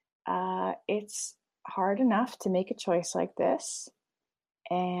 it's hard enough to make a choice like this.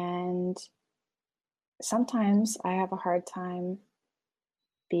 And sometimes I have a hard time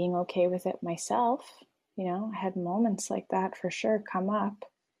being okay with it myself. I had moments like that for sure come up.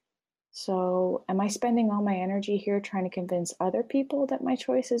 So am I spending all my energy here trying to convince other people that my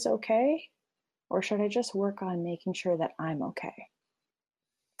choice is okay? Or should I just work on making sure that I'm okay?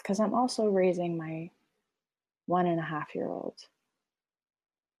 Because I'm also raising my 1.5-year-old.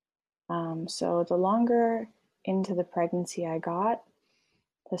 So the longer into the pregnancy I got,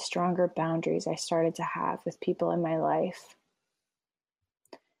 the stronger boundaries I started to have with people in my life.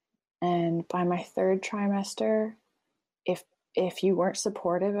 And by my 3rd trimester, if you weren't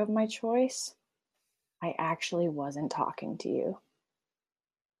supportive of my choice, I actually wasn't talking to you.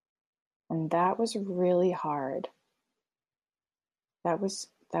 And that was really hard. That was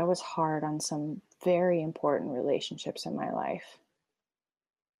hard on some very important relationships in my life.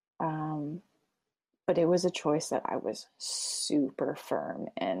 But it was a choice that I was super firm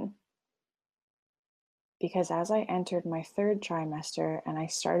in. Because as I entered my 3rd trimester and I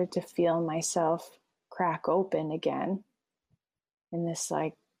started to feel myself crack open again in this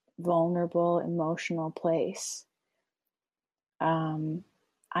like vulnerable emotional place,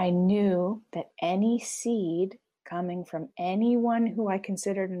 I knew that any seed coming from anyone who I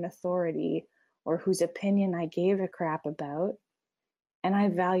considered an authority or whose opinion I gave a crap about, and I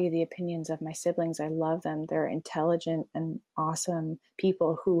value the opinions of my siblings. I love them. They're intelligent and awesome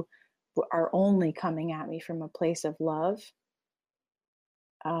people who are only coming at me from a place of love.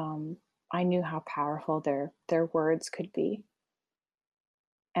 I knew how powerful their words could be.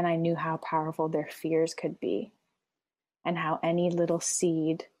 And I knew how powerful their fears could be. And how any little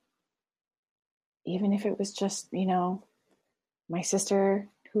seed, even if it was just, my sister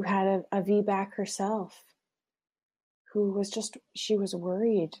who had a VBAC herself, who was she was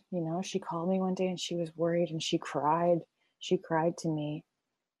worried, she called me one day and she was worried and she cried to me.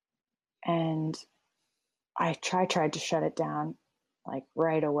 And I tried to shut it down like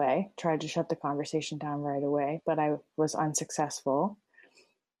right away, tried to shut the conversation down right away, but I was unsuccessful.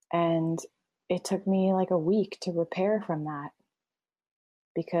 And it took me like a week to repair from that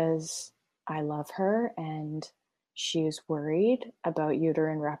because I love her and she was worried about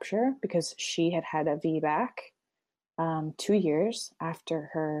uterine rupture because she had had a VBAC 2 years after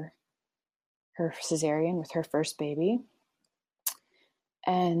her cesarean with her first baby.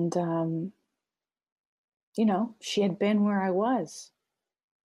 And, she had been where I was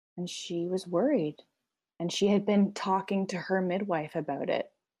and she was worried. And she had been talking to her midwife about it.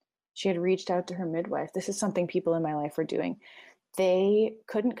 She had reached out to her midwife. This is something people in my life were doing. They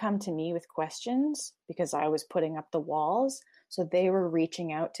couldn't come to me with questions because I was putting up the walls. So they were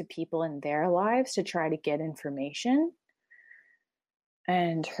reaching out to people in their lives to try to get information.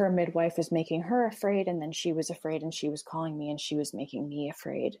 And her midwife was making her afraid, and then she was afraid, and she was calling me, and she was making me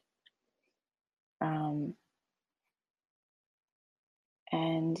afraid.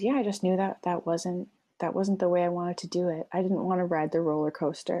 And yeah, I just knew that wasn't the way I wanted to do it. I didn't want to ride the roller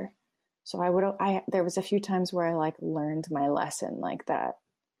coaster. So there was a few times where I like learned my lesson like that.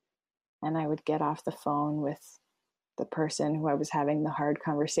 And I would get off the phone with the person who I was having the hard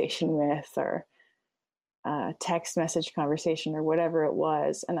conversation with, or a text message conversation or whatever it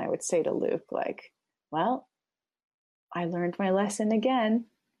was. And I would say to Luke, like, well, I learned my lesson again.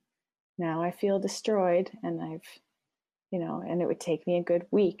 Now I feel destroyed, and and it would take me a good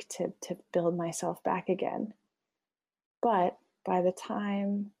week to build myself back again. But by the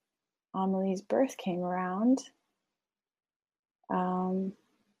time Amelie's birth came around, I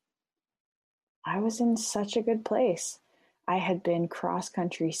was in such a good place. I had been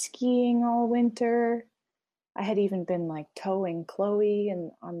cross-country skiing all winter. I had even been like towing Chloe,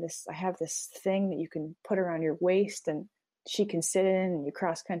 and I have this thing that you can put around your waist and she can sit in, and you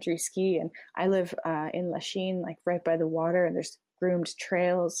cross-country ski. And I live in Lachine, like right by the water, and there's groomed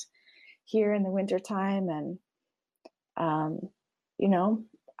trails here in the wintertime. And Um, you know,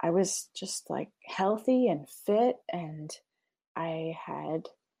 I was just like healthy and fit, and I had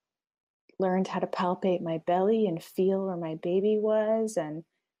learned how to palpate my belly and feel where my baby was. And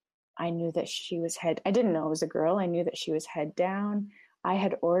I knew that she was I didn't know it was a girl. I knew that she was head down. I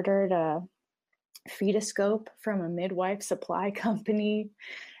had ordered a fetoscope from a midwife supply company,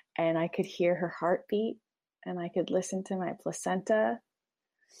 and I could hear her heartbeat, and I could listen to my placenta.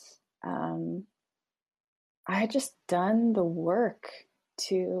 Um, I had just done the work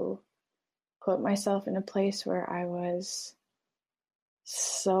to put myself in a place where I was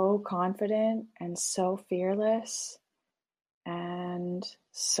so confident and so fearless and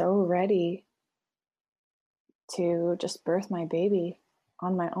so ready to just birth my baby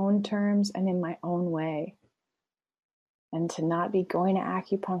on my own terms and in my own way. And to not be going to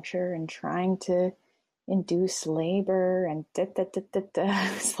acupuncture and trying to induce labor and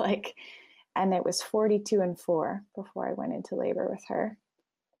It's like, and it was 42 and 4 before I went into labor with her.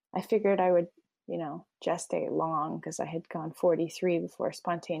 I figured I would, gestate long because I had gone 43 before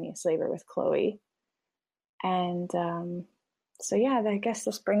spontaneous labor with Chloe. And so, yeah, I guess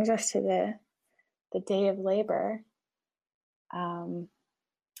this brings us to the day of labor.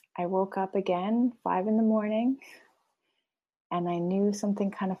 I woke up again, 5 a.m, and I knew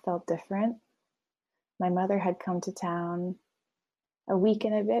something kind of felt different. My mother had come to town a week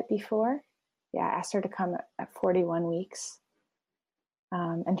and a bit before. Yeah, I asked her to come at 41 weeks.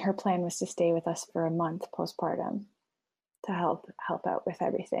 And her plan was to stay with us for a month postpartum to help out with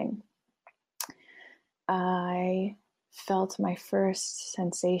everything. I felt my first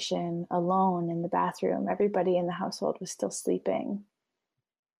sensation alone in the bathroom. Everybody in the household was still sleeping.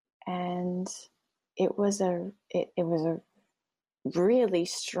 And it was a really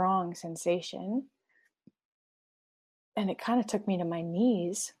strong sensation. And it kind of took me to my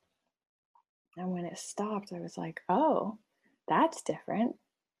knees. And when it stopped, I was like, oh, that's different.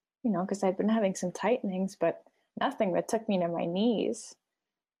 Because I'd been having some tightenings, but nothing that took me to my knees.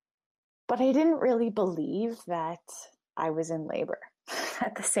 But I didn't really believe that I was in labor.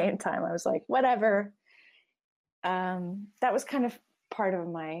 At the same time, I was like, whatever. That was kind of part of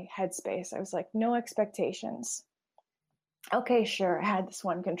my headspace. I was like, no expectations. Okay, sure, I had this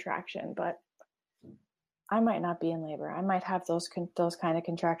one contraction, but I might not be in labor. I might have those kind of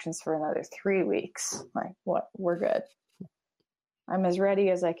contractions for another 3 weeks. Like, what? We're good. I'm as ready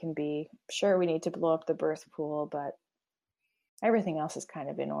as I can be. Sure, we need to blow up the birth pool, but everything else is kind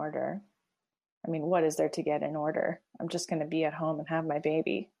of in order. I mean, what is there to get in order? I'm just going to be at home and have my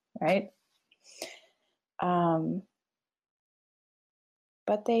baby, right? But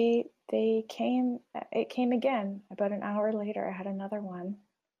it came again. About an hour later, I had another one.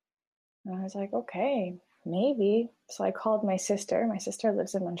 And I was like, okay, maybe. So I called my sister. My sister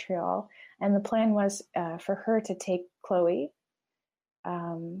lives in Montreal. And the plan was for her to take Chloe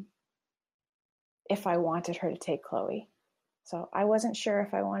if I wanted her to take Chloe. So I wasn't sure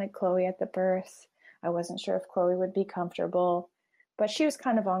if I wanted Chloe at the birth. I wasn't sure if Chloe would be comfortable, but she was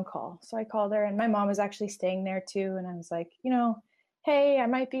kind of on call. So I called her, and my mom was actually staying there too. And I was like, hey, I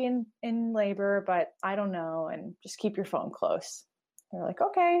might be in labor, but I don't know. And just keep your phone close. They're like,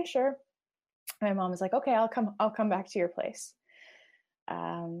 okay, sure. My mom was like, okay, I'll come back to your place.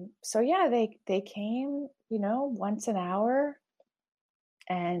 So yeah, they came, once an hour.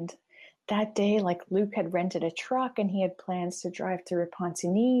 And that day, like, Luke had rented a truck and he had plans to drive to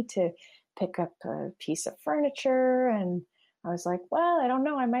Repentigny to pick up a piece of furniture. And I was like, well, I don't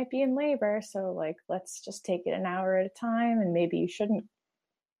know, I might be in labor. So like, let's just take it an hour at a time. And maybe you shouldn't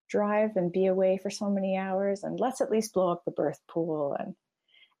drive and be away for so many hours. And let's at least blow up the birth pool.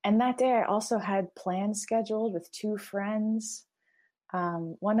 And that day I also had plans scheduled with 2 friends.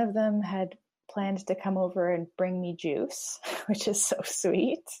 One of them had planned to come over and bring me juice, which is so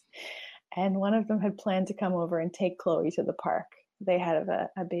sweet. And one of them had planned to come over and take Chloe to the park. They had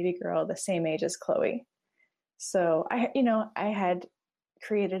a baby girl the same age as Chloe. So I had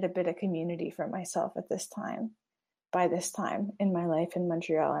created a bit of community for myself by this time in my life in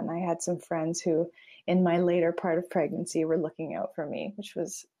Montreal. And I had some friends who, in my later part of pregnancy, were looking out for me, which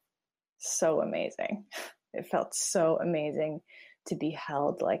was so amazing. It felt so amazing to be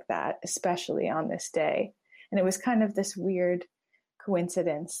held like that, especially on this day. And it was kind of this weird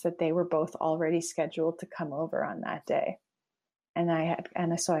coincidence that they were both already scheduled to come over on that day.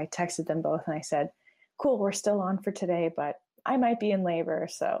 So I texted them both and I said, cool, we're still on for today, but I might be in labor.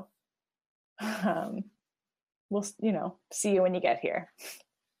 So we'll, see you when you get here.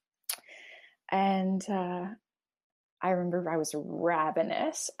 And I remember I was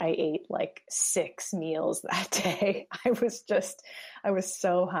ravenous. I ate like 6 meals that day. I was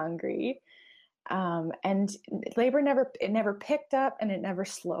so hungry. And labor never picked up and it never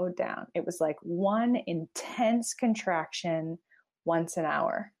slowed down. It was like one intense contraction once an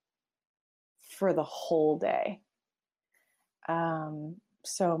hour for the whole day.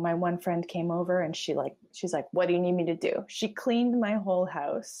 So my one friend came over and she's like, what do you need me to do? She cleaned my whole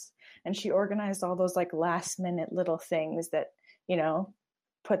house and she organized all those like last minute little things that,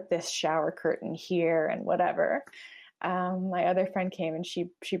 put this shower curtain here and whatever. My other friend came and she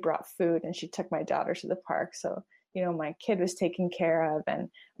brought food and she took my daughter to the park. So, my kid was taken care of, and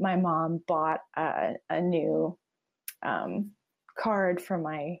my mom bought a new card for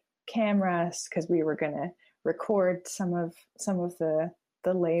my cameras because we were going to record some of the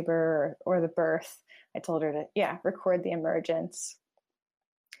labor or the birth. I told her to record the emergence.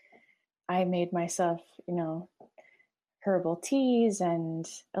 I made myself, herbal teas and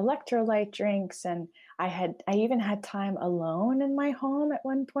electrolyte drinks, and I even had time alone in my home at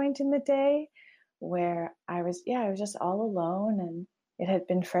one point in the day where I was just all alone, and it had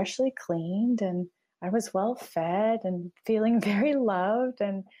been freshly cleaned and I was well fed and feeling very loved,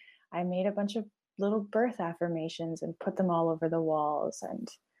 and I made a bunch of little birth affirmations and put them all over the walls, and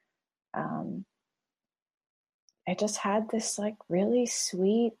I just had this like really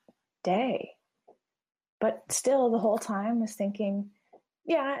sweet day. But still the whole time was thinking,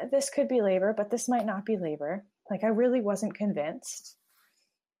 yeah, this could be labor, but this might not be labor. Like I really wasn't convinced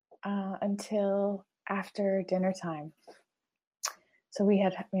until after dinner time. So we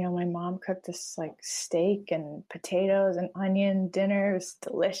had, my mom cooked this like steak and potatoes and onion dinner. It was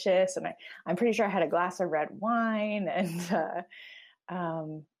delicious. And I'm pretty sure I had a glass of red wine, and,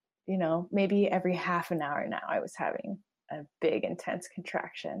 maybe every half an hour now I was having a big intense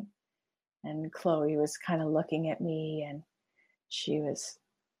contraction. And Chloe was kind of looking at me, and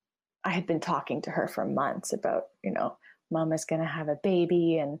I had been talking to her for months about, Mama's going to have a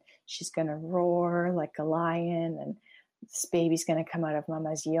baby and she's going to roar like a lion, and this baby's going to come out of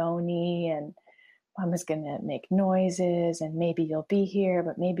Mama's yoni, and Mama's going to make noises, and maybe you'll be here,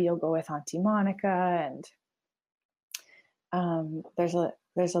 but maybe you'll go with Auntie Monica. And there's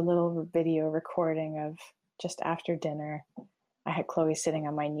a little video recording of just after dinner. I had Chloe sitting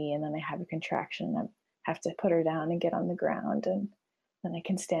on my knee, and then I have a contraction. I have to put her down and get on the ground, and then I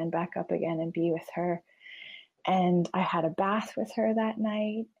can stand back up again and be with her. And I had a bath with her that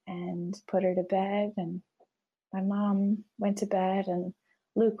night and put her to bed, and my mom went to bed and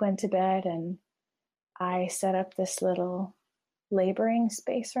Luke went to bed, and I set up this little laboring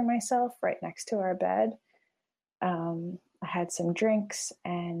space for myself right next to our bed. I had some drinks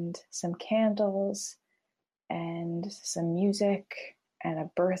and some candles and some music and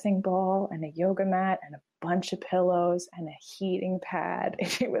a birthing ball and a yoga mat and a bunch of pillows and a heating pad.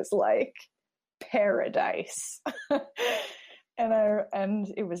 It was like paradise. And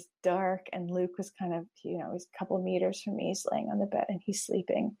it was dark, and Luke was kind of, he's a couple of meters from me. He's laying on the bed and he's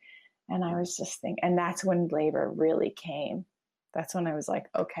sleeping. And I was just thinking, and that's when labor really came. That's when I was like,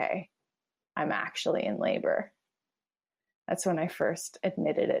 okay, I'm actually in labor. That's when I first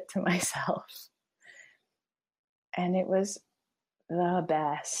admitted it to myself. And it was the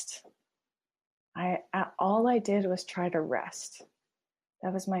best. All I did was try to rest.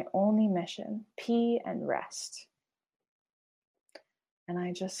 That was my only mission, pee and rest. And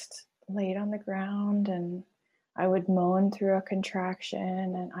I just laid on the ground and I would moan through a contraction.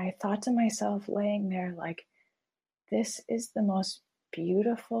 And I thought to myself, laying there, like, this is the most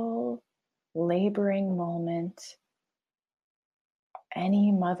beautiful laboring moment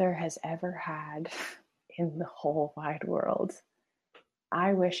any mother has ever had in the whole wide world.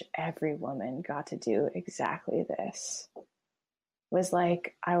 I wish every woman got to do exactly this. It was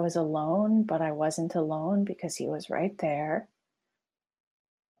like I was alone, but I wasn't alone because he was right there.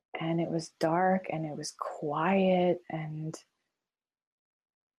 And it was dark and it was quiet, and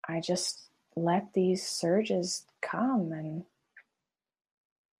I just let these surges come. And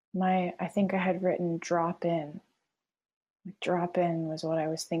I think I had written drop in. Drop in was what I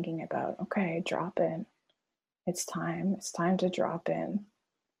was thinking about. Okay, drop in. It's time to drop in.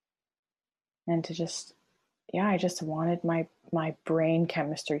 And to just, I just wanted my brain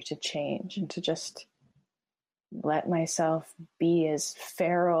chemistry to change and to just let myself be as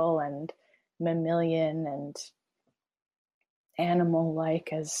feral and mammalian and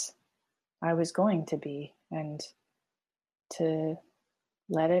animal-like as I was going to be, and to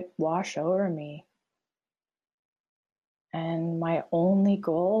let it wash over me. And my only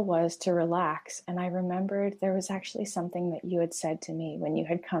goal was to relax. And I remembered there was actually something that you had said to me when you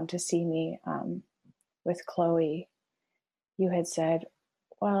had come to see me with Chloe. You had said,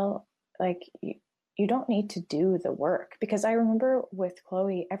 well, like, you you don't need to do the work. Because I remember with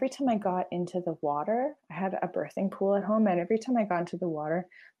Chloe, every time I got into the water, I had a birthing pool at home, and every time I got into the water,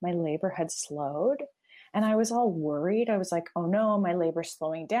 my labor had slowed. And I was all worried. I was like, oh no, my labor's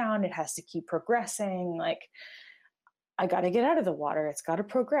slowing down. It has to keep progressing. Like, I got to get out of the water. It's got to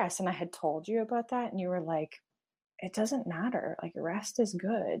progress. And I had told you about that. And you were like, it doesn't matter. Like, rest is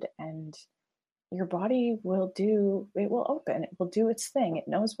good. And your body will it will open. It will do its thing. It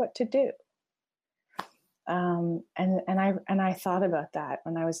knows what to do. And I thought about that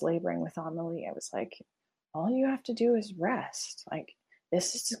when I was laboring with Amelie. I was like, all you have to do is rest. Like,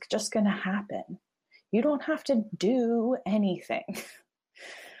 this is just going to happen. You don't have to do anything.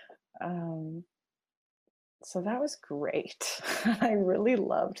 So that was great. I really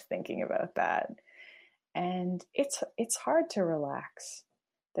loved thinking about that. And it's hard to relax.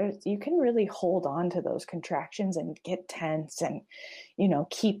 You can really hold on to those contractions and get tense and,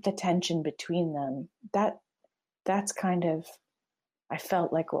 keep the tension between them. That's kind of, I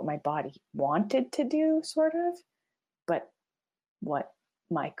felt like what my body wanted to do, sort of, but what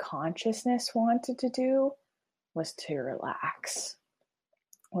my consciousness wanted to do was to relax,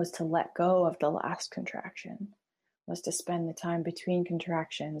 was to let go of the last contraction, was to spend the time between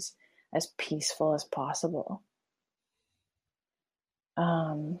contractions as peaceful as possible.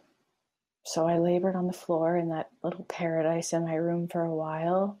 So I labored on the floor in that little paradise in my room for a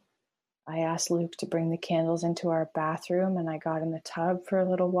while. I asked Luke to bring the candles into our bathroom, and I got in the tub for a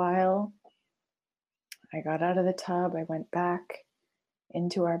little while. I got out of the tub. I went back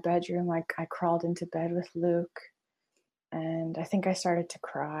into our bedroom. I crawled into bed with Luke, and I think I started to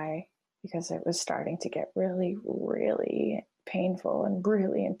cry because it was starting to get really, really painful and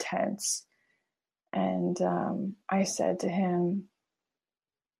really intense. And I said to him,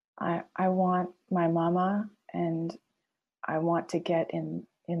 I want my mama, and I want to get in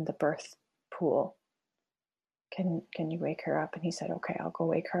the birth pool. Can you wake her up? And he said, okay, I'll go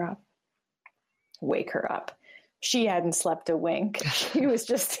wake her up. Wake her up. She hadn't slept a wink. She was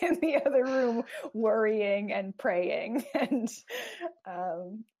just in the other room worrying and praying. And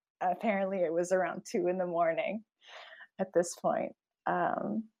apparently it was around 2 a.m. at this point.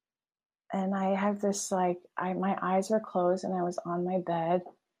 And I have this, my eyes were closed and I was on my bed.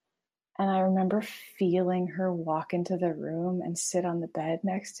 And I remember feeling her walk into the room and sit on the bed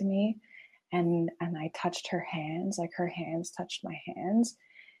next to me. And I touched her hands, like her hands touched my hands.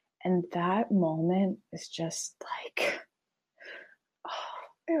 And that moment is just like,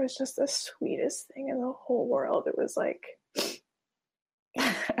 it was just the sweetest thing in the whole world. It was like,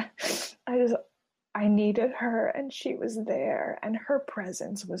 I needed her, and she was there, and her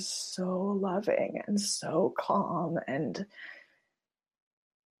presence was so loving and so calm. And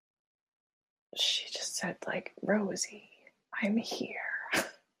she just said, like, Rosie, I'm here.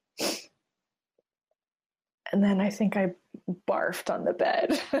 And then I think I barfed on the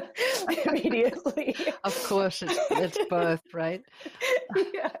bed immediately. Of course, it's both, right?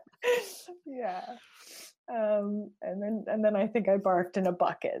 Yeah. And then I think I barfed in a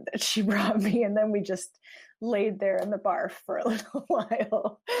bucket that she brought me, and then we just laid there in the barf for a little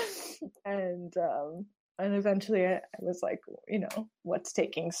while. And eventually I was like, what's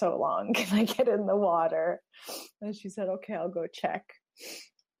taking so long? Can I get in the water? And she said, okay, I'll go check.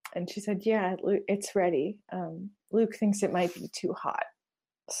 And she said, yeah, it's ready. Luke thinks it might be too hot.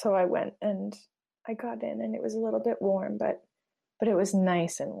 So I went and I got in, and it was a little bit warm, but it was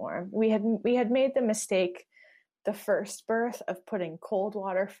nice and warm. We had made the mistake the first birth of putting cold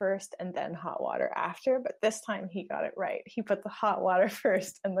water first and then hot water after, but this time he got it right. He put the hot water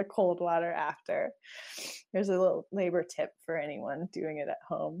first and the cold water after. There's a little labor tip for anyone doing it at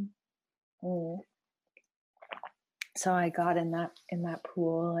home. So I got in that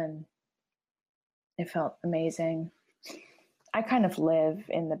pool, and it felt amazing. I kind of live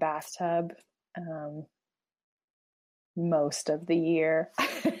in the bathtub most of the year.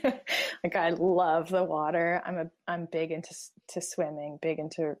 Like, I love the water. I'm big into swimming, big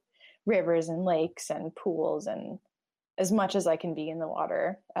into rivers and lakes and pools, and as much as I can be in the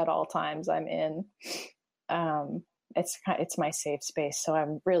water at all times, I'm in. It's my safe space. So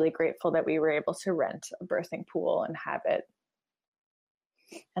I'm really grateful that we were able to rent a birthing pool and have it.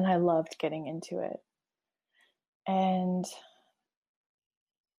 And I loved getting into it. And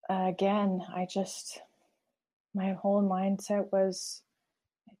again, my whole mindset was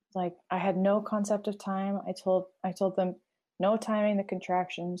like, I had no concept of time. I told them, no timing the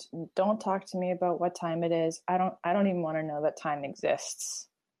contractions. Don't talk to me about what time it is. I don't even want to know that time exists.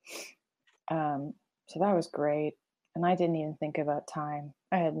 So that was great. And I didn't even think about time.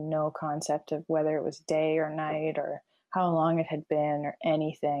 I had no concept of whether it was day or night or how long it had been or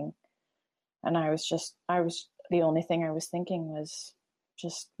anything. And the only thing I was thinking was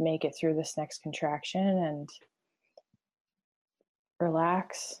just make it through this next contraction and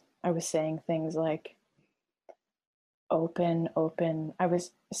relax. I was saying things like open, open. I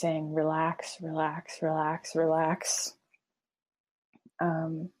was saying relax, relax, relax, relax.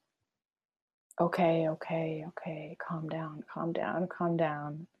 Okay, okay, okay, calm down, calm down, calm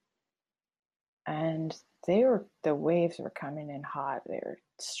down. And the waves were coming in hot. They were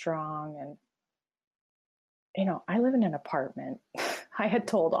strong. And, I live in an apartment. I had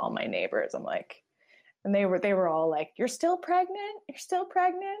told all my neighbors, I'm like, and they were all like, "You're still pregnant? You're still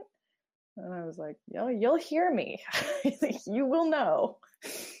pregnant?" And I was like, you'll hear me. You will know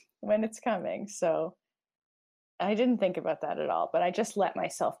when it's coming. So I didn't think about that at all, but I just let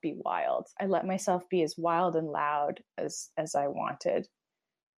myself be wild. I let myself be as wild and loud as I wanted.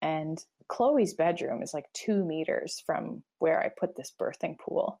 And Chloe's bedroom is like 2 meters from where I put this birthing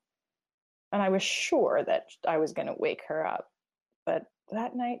pool. And I was sure that I was going to wake her up. But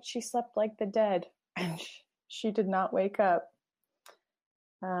that night she slept like the dead and she did not wake up.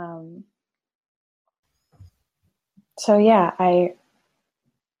 So yeah, I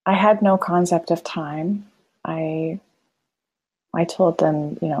had no concept of time. I told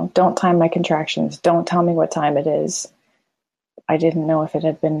them, don't time my contractions. Don't tell me what time it is. I didn't know if it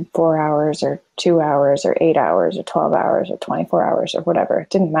had been 4 hours or 2 hours or 8 hours or 12 hours or 24 hours or whatever. It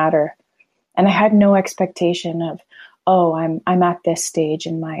didn't matter. And I had no expectation of, oh, I'm at this stage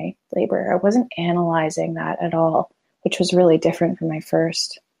in my labor. I wasn't analyzing that at all, which was really different from my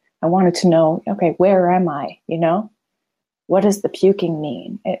first. I wanted to know, okay, where am I? What does the puking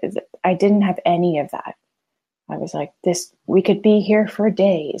mean? I didn't have any of that. I was like, we could be here for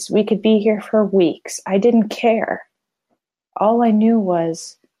days. We could be here for weeks. I didn't care. All I knew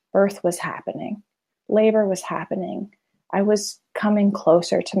was birth was happening. Labor was happening. I was coming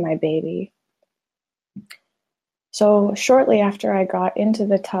closer to my baby. So shortly after I got into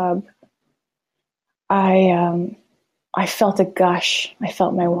the tub, I felt a gush. I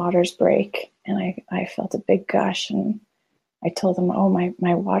felt my waters break, and I felt a big gush, and I told them, oh,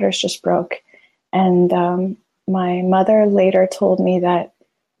 my waters just broke. And my mother later told me that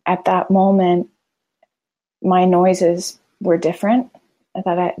at that moment, my noises were different,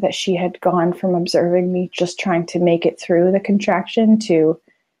 that she had gone from observing me just trying to make it through the contraction to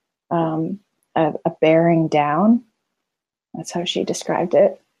a bearing down. That's how she described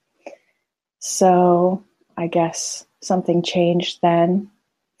it. So I guess something changed then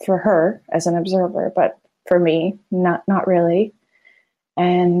for her as an observer, but for me, not really.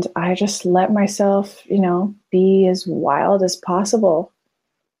 And I just let myself, be as wild as possible.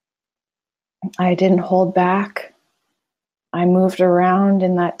 I didn't hold back. I moved around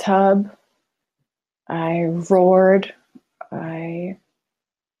in that tub. I roared. I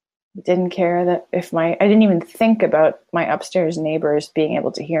didn't care that I didn't even think about my upstairs neighbors being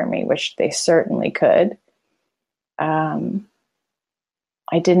able to hear me, which they certainly could. I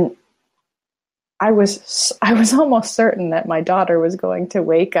was almost certain that my daughter was going to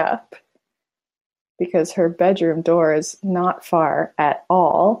wake up because her bedroom door is not far at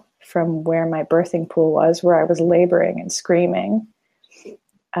all from where my birthing pool was, where I was laboring and screaming.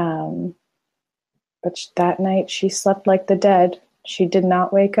 But that night she slept like the dead. She did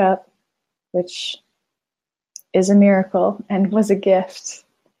not wake up, which is a miracle and was a gift.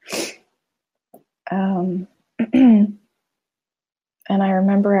 And I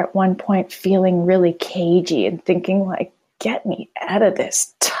remember at one point feeling really cagey and thinking like, get me out of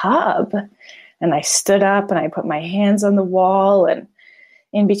this tub. And I stood up and I put my hands on the wall, and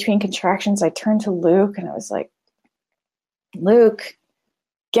in between contractions, I turned to Luke and I was like, Luke,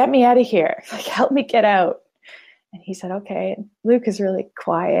 get me out of here. Like, help me get out. And he said, okay. And Luke is really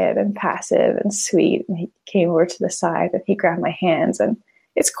quiet and passive and sweet. And he came over to the side and he grabbed my hands, and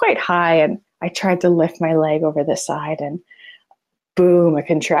it's quite high. And I tried to lift my leg over the side, and boom, a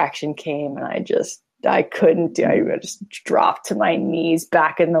contraction came, and I couldn't do it. I just dropped to my knees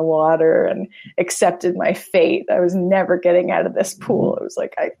back in the water and accepted my fate. I was never getting out of this pool. It was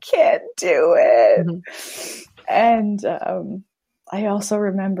like, I can't do it. Mm-hmm. And I also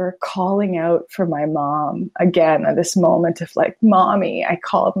remember calling out for my mom again at this moment of like, mommy. I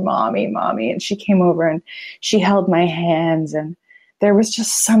called mommy, and she came over and she held my hands, and there was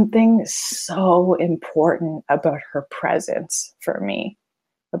just something so important about her presence for me,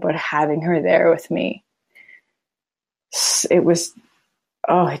 about having her there with me. It was,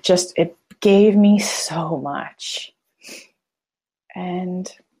 it gave me so much. And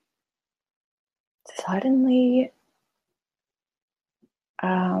suddenly,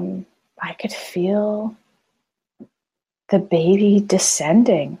 I could feel the baby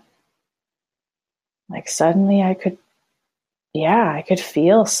descending. Like suddenly I could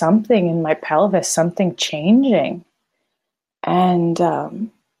feel something in my pelvis, something changing. And for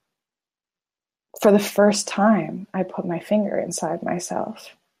the first time, I put my finger inside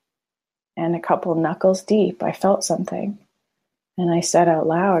myself, and a couple knuckles deep, I felt something. And I said out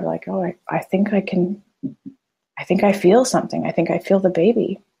loud, like, oh, I think I feel something. I think I feel the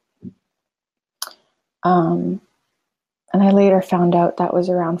baby. And I later found out that was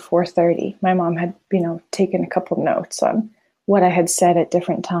around 4:30. My mom had, taken a couple notes on what I had said at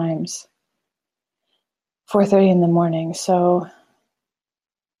different times. 4:30 in the morning. So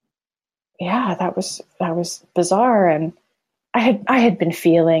yeah, that was bizarre. And I had been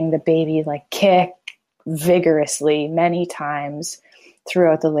feeling the baby like kick vigorously many times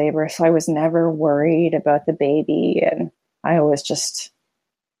throughout the labor. So I was never worried about the baby. And I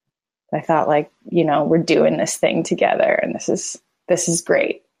thought like, we're doing this thing together, and this is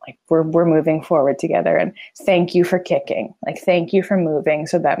great. Like we're moving forward together, and thank you for kicking. Like, thank you for moving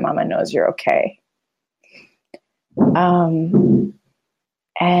so that mama knows you're okay.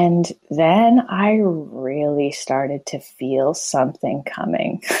 And then I really started to feel something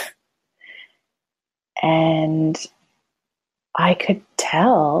coming. And I could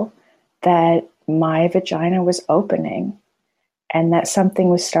tell that my vagina was opening and that something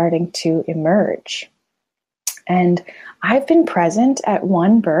was starting to emerge. And I've been present at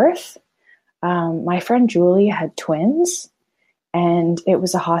one birth. My friend Julie had twins, and it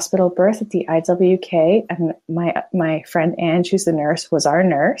was a hospital birth at the IWK. And my friend Ange, who's the nurse, was our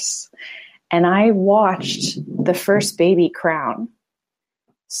nurse. And I watched the first baby crown.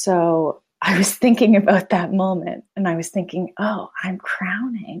 So I was thinking about that moment, and I was thinking, oh, I'm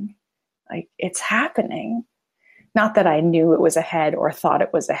crowning. Like, it's happening. Not that I knew it was a head or thought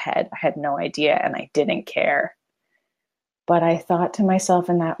it was a head. I had no idea, and I didn't care. But I thought to myself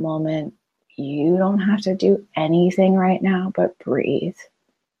in that moment, you don't have to do anything right now but breathe.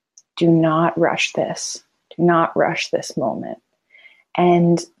 Do not rush this. Do not rush this moment.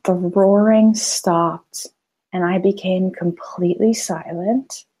 And the roaring stopped, and I became completely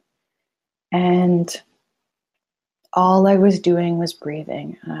silent. And all I was doing was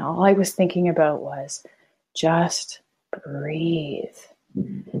breathing. And all I was thinking about was just breathe.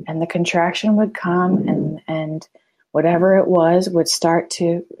 And the contraction would come, and whatever it was would start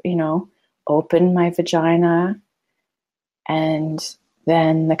to, open my vagina. And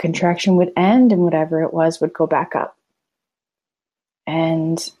then the contraction would end, and whatever it was would go back up.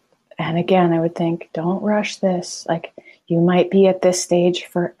 And again, I would think, don't rush this. Like, you might be at this stage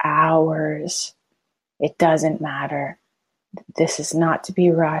for hours. It doesn't matter. This is not to be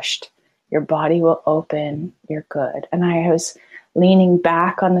rushed. Your body will open. You're good. And I was leaning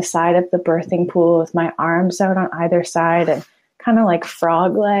back on the side of the birthing pool with my arms out on either side and kind of like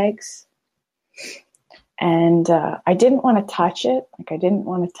frog legs. And I didn't want to touch it. Like, I didn't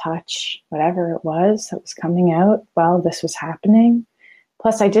want to touch whatever it was that was coming out while this was happening.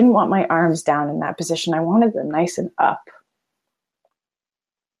 Plus, I didn't want my arms down in that position. I wanted them nice and up.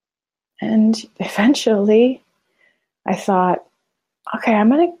 And eventually, I thought, okay, I'm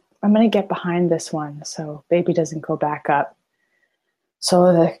gonna get behind this one so baby doesn't go back up.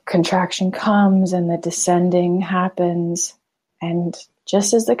 So the contraction comes and the descending happens. And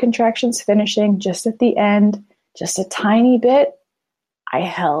just as the contraction's finishing, just at the end, just a tiny bit, I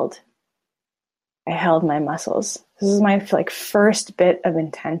held my muscles. This is my first bit of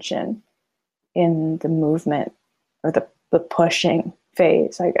intention in the movement, or the pushing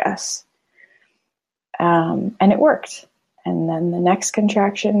phase, I guess. And it worked. And then the next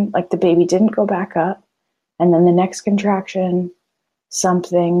contraction, the baby didn't go back up. And then the next contraction,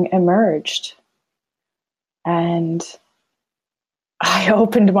 something emerged. And I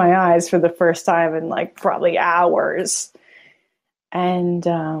opened my eyes for the first time in probably hours. And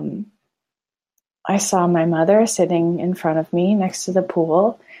I saw my mother sitting in front of me next to the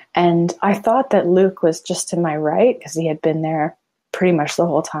pool. And I thought that Luke was just to my right because he had been there pretty much the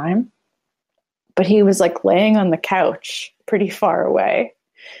whole time. But he was laying on the couch pretty far away.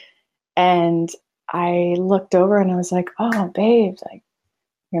 And I looked over and I was like, oh, babe,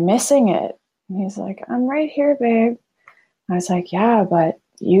 you're missing it. And he's like, I'm right here, babe. I was like, yeah, but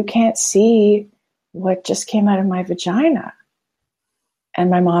you can't see what just came out of my vagina. And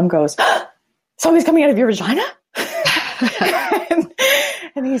my mom goes, something's coming out of your vagina?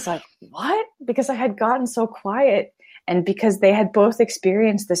 and he's like, what? Because I had gotten so quiet. And because they had both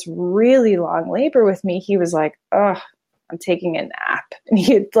experienced this really long labor with me, he was like, oh, I'm taking a nap. And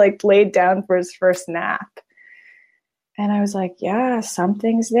he had laid down for his first nap. And I was like, yeah,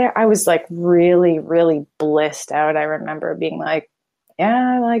 something's there. I was really, really blissed out. I remember being like,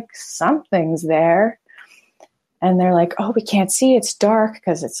 yeah, something's there. And they're like, oh, we can't see. It's dark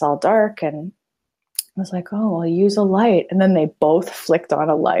because it's all dark. And I was like, oh, I'll use a light. And then they both flicked on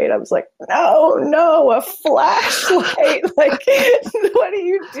a light. I was like, no, a flashlight. Like, what are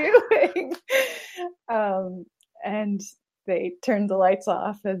you doing? And they turned the lights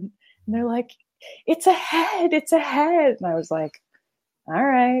off and they're like, it's a head. And I was like, all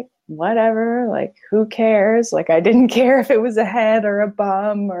right, whatever. Like, who cares? Like, I didn't care if it was a head or a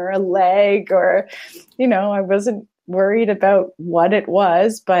bum or a leg or, I wasn't worried about what it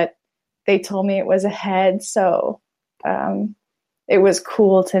was, but they told me it was a head. So it was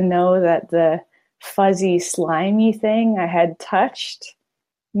cool to know that the fuzzy, slimy thing I had touched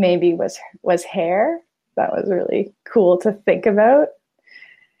maybe was hair. That was really cool to think about.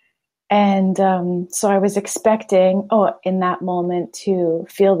 And so I was expecting, in that moment, to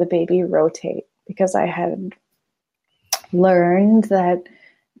feel the baby rotate, because I had learned that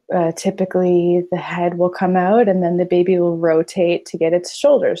typically the head will come out and then the baby will rotate to get its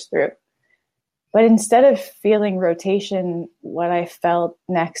shoulders through. But instead of feeling rotation, what I felt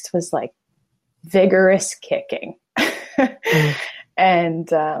next was like vigorous kicking. And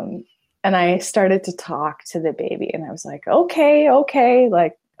I started to talk to the baby, and I was like, okay,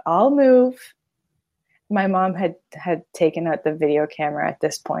 like, I'll move. My mom had taken out the video camera at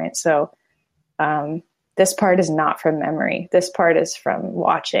this point. So this part is not from memory. This part is from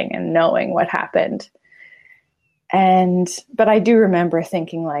watching and knowing what happened. But I do remember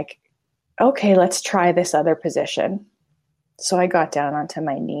thinking like, okay, let's try this other position. So I got down onto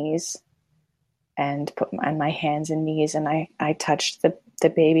my knees and put my hands and knees, and I touched the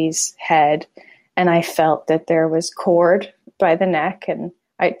baby's head, and I felt that there was cord by the neck, and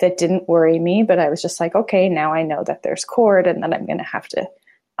that didn't worry me, but I was just like, okay, now I know that there's cord and that I'm going to have to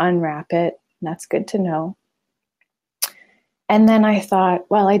unwrap it. And that's good to know. And then I thought,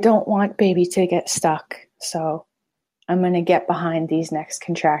 well, I don't want baby to get stuck. So I'm going to get behind these next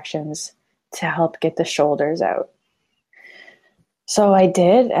contractions to help get the shoulders out. So I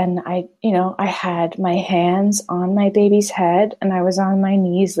did. And I had my hands on my baby's head, and I was on my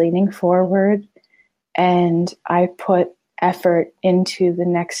knees leaning forward, and I put effort into the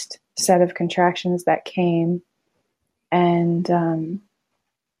next set of contractions that came. And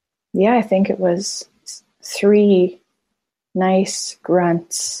I think it was 3 nice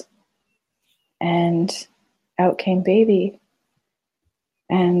grunts, and out came baby.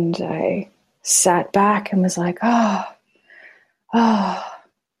 And I sat back and was like,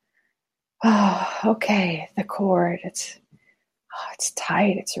 okay, the cord, it's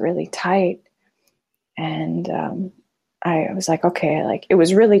tight. It's really tight. And I was like, okay, like, it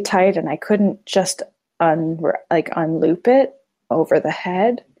was really tight, and I couldn't just unloop it over the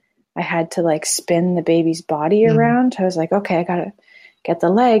head. I had to like spin the baby's body around. I was like, okay, I gotta get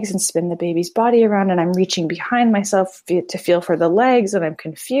the legs and spin the baby's body around, and I'm reaching behind myself to feel for the legs, and I'm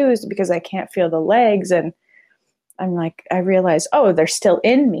confused because I can't feel the legs, and I'm like, I realized, they're still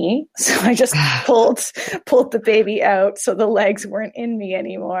in me. So I just pulled the baby out so the legs weren't in me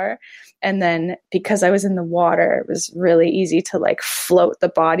anymore. And then because I was in the water, it was really easy to like float the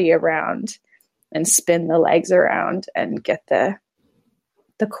body around and spin the legs around and get the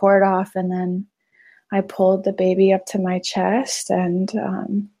cord off. And then I pulled the baby up to my chest,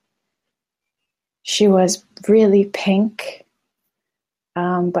 and she was really pink,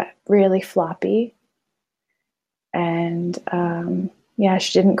 but really floppy. And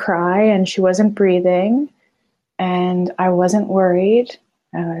she didn't cry, and she wasn't breathing, and I wasn't worried.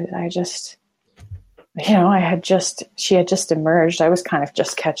 I just, she had just emerged. I was kind of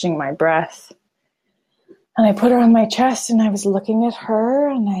just catching my breath. And I put her on my chest, and I was looking at her,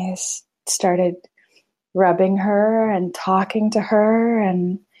 and I started rubbing her and talking to her,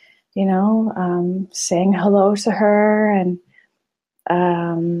 and, saying hello to her. And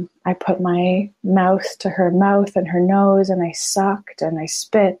I put my mouth to her mouth and her nose, and I sucked and I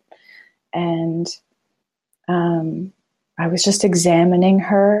spit, and I was just examining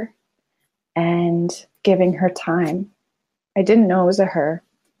her and giving her time. I didn't know it was a her,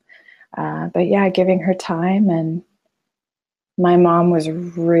 but giving her time. And my mom was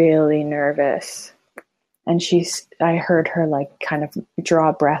really nervous, and I heard her like kind of draw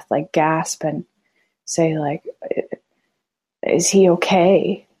a breath, like gasp, and say like, is he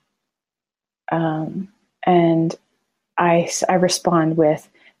okay? And I respond with,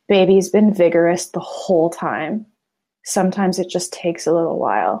 baby's been vigorous the whole time. Sometimes it just takes a little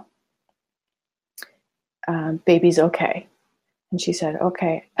while. Baby's okay. And she said,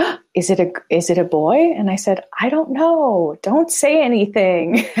 okay, is it a boy? And I said, I don't know. Don't say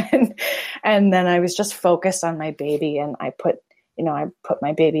anything. And then I was just focused on my baby, and I put I put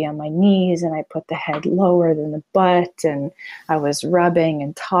my baby on my knees and I put the head lower than the butt, and I was rubbing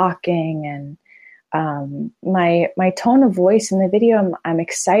and talking, and my tone of voice in the video, I'm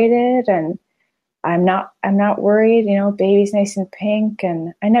excited and I'm not worried, baby's nice and pink.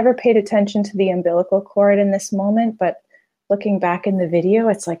 And I never paid attention to the umbilical cord in this moment, but looking back in the video,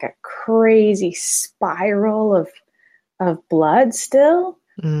 it's like a crazy spiral of blood still,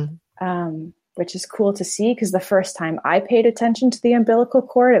 which is cool to see, because the first time I paid attention to the umbilical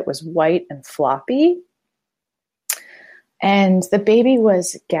cord, it was white and floppy. And the baby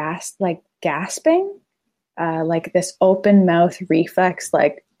was gasping, like this open mouth reflex,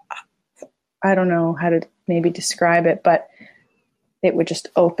 like, I don't know how to maybe describe it, but it would just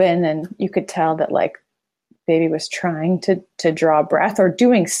open and you could tell that like baby was trying to draw breath or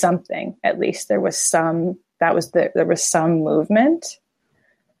doing something. At least there was some movement.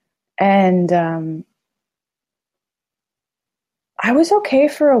 And I was okay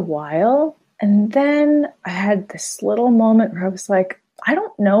for a while. And then I had this little moment where I was like, I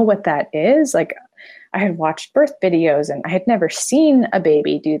don't know what that is. Like, I had watched birth videos and I had never seen a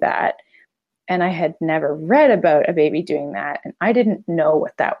baby do that. And I had never read about a baby doing that. And I didn't know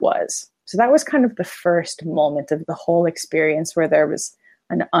what that was. So that was kind of the first moment of the whole experience where there was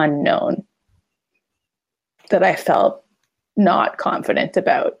an unknown that I felt not confident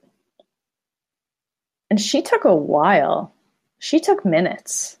about. And she took a while. She took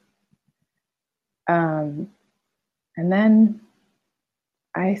minutes. And then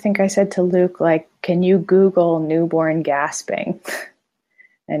I think I said to Luke, like, can you Google newborn gasping?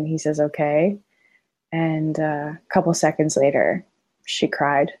 And he says, okay. And a couple seconds later, she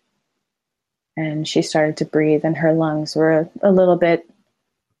cried. And she started to breathe, and her lungs were a little bit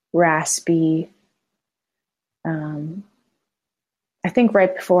raspy. I think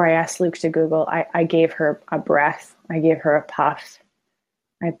right before I asked Luke to Google, I gave her a breath. I gave her a puff.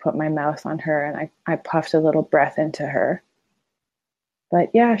 I put my mouth on her and I puffed a little breath into her. But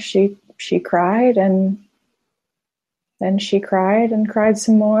yeah, she cried, and then she cried and cried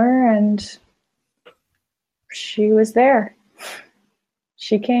some more, and she was there.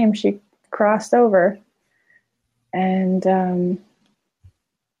 She came, she crossed over, and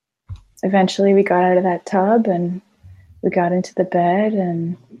eventually we got out of that tub and we got into the bed,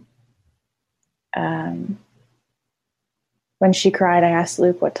 and when she cried, I asked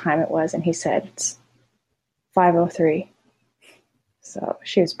Luke what time it was, and he said it's 5:03. So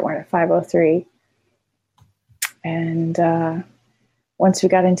she was born at 5:03. And once we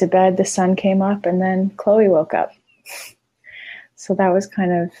got into bed, the sun came up, and then Chloe woke up. So that was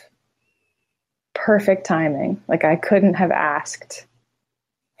kind of perfect timing. Like, I couldn't have asked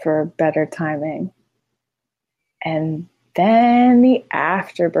for better timing. And then the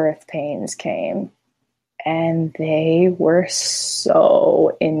afterbirth pains came, and they were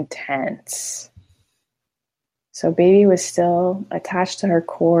so intense. So baby was still attached to her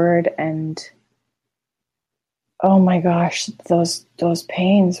cord, and oh my gosh, those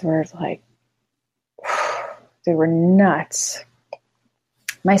pains were like, they were nuts.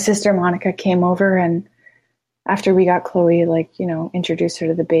 My sister Monica came over, and after we got Chloe, introduced her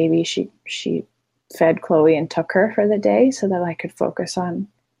to the baby, she fed Chloe and took her for the day so that I could focus on,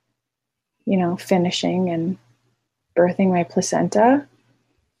 finishing and birthing my placenta.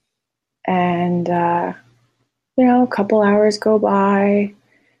 And, a couple hours go by.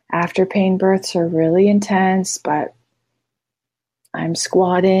 After pain births are really intense, but I'm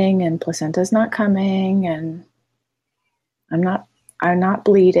squatting and placenta's not coming, and I'm not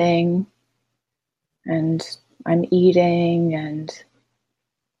bleeding, and I'm eating, and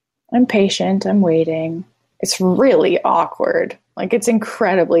I'm patient, I'm waiting. It's really awkward. Like, it's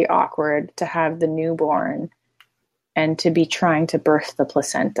incredibly awkward to have the newborn and to be trying to birth the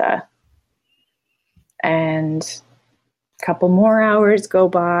placenta. And a couple more hours go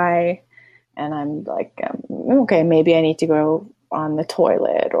by, and I'm like, okay, maybe I need to go on the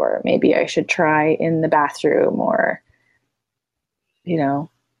toilet, or maybe I should try in the bathroom, or,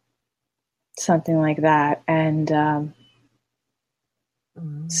 something like that. And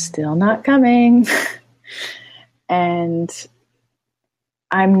still not coming. And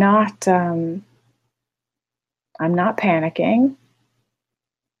I'm not panicking,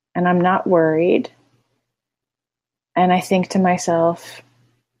 and I'm not worried. And I think to myself,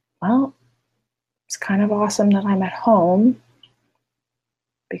 well, it's kind of awesome that I'm at home,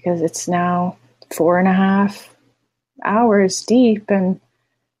 because it's now 4.5 hours deep and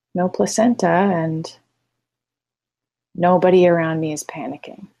no placenta, and nobody around me is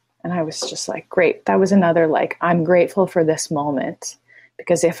panicking. And I was just like, great. That was another, I'm grateful for this moment,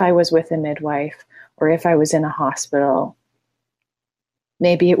 because if I was with a midwife or if I was in a hospital,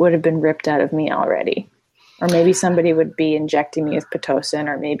 maybe it would have been ripped out of me already. Or maybe somebody would be injecting me with Pitocin,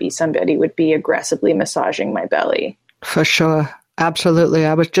 or maybe somebody would be aggressively massaging my belly. For sure. Absolutely.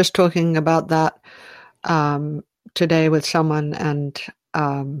 I was just talking about that today with someone, and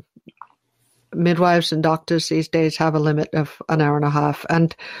midwives and doctors these days have a limit of an hour and a half,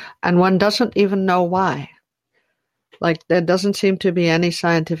 and one doesn't even know why. Like, there doesn't seem to be any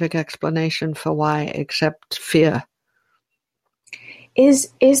scientific explanation for why except fear.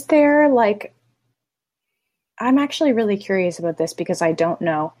 Is there, like, I'm actually really curious about this because I don't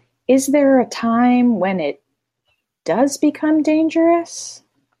know. Is there a time when it does become dangerous?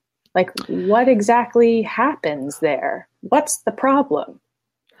 Like, what exactly happens there? What's the problem?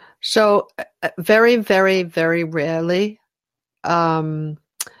 So very, very, very rarely,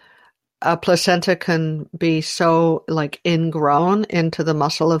 a placenta can be so like ingrown into the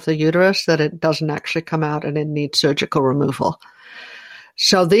muscle of the uterus that it doesn't actually come out and it needs surgical removal.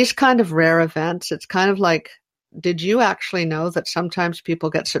 So these kind of rare events, it's kind of like, did you actually know that sometimes people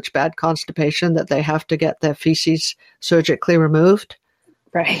get such bad constipation that they have to get their feces surgically removed?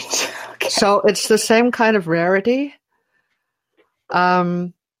 Right. Okay. So it's the same kind of rarity.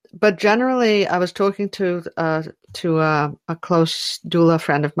 But generally, I was talking to a close doula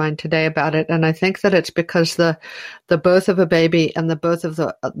friend of mine today about it, and I think that it's because the birth of a baby and the birth of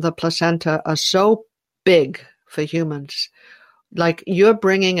the placenta are so big for humans. Like, you're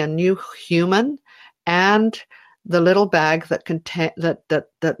bringing a new human and the little bag that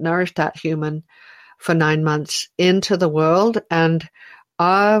that nourished that human for 9 months into the world, and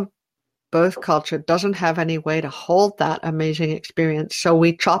our birth culture doesn't have any way to hold that amazing experience. So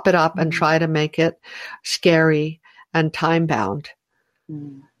we chop it up and try to make it scary and time bound.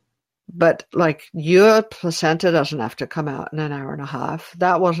 Mm. But like, your placenta doesn't have to come out in an hour and a half.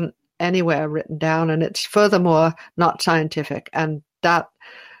 That wasn't anywhere written down. And it's furthermore not scientific. And that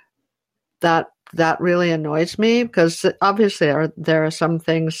really annoys me, because obviously there are some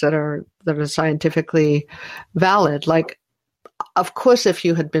things that are scientifically valid. Like, of course, if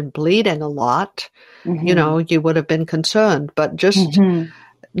you had been bleeding a lot, mm-hmm. You would have been concerned, but just mm-hmm.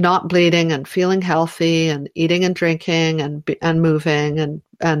 not bleeding and feeling healthy and eating and drinking and moving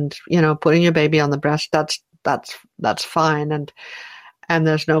and putting your baby on the breast, that's fine. And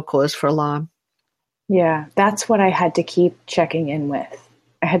there's no cause for alarm. Yeah. That's what I had to keep checking in with.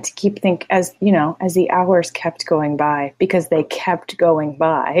 I had to keep as the hours kept going by, because they kept going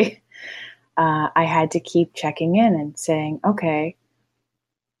by. I had to keep checking in and saying, okay,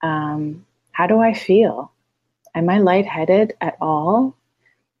 how do I feel? Am I lightheaded at all?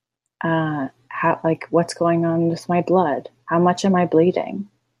 What's going on with my blood? How much am I bleeding?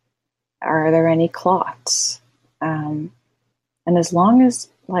 Are there any clots? And as long as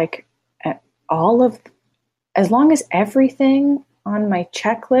as long as everything on my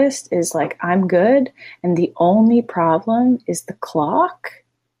checklist is like, I'm good, and the only problem is the clock,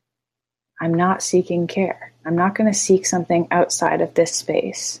 I'm not seeking care. I'm not going to seek something outside of this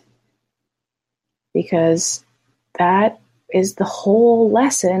space, because that is the whole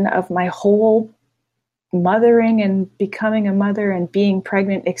lesson of my whole mothering and becoming a mother and being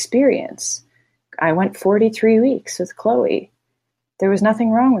pregnant experience. I went 43 weeks with Chloe. There was nothing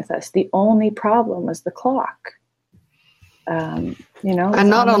wrong with us. The only problem was the clock. And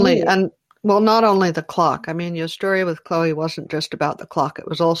not only the clock. I mean, your story with Chloe wasn't just about the clock. It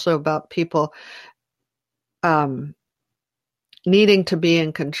was also about people needing to be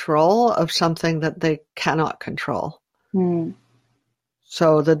in control of something that they cannot control. Mm.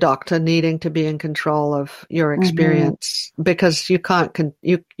 So the doctor needing to be in control of your experience, mm-hmm. because you can't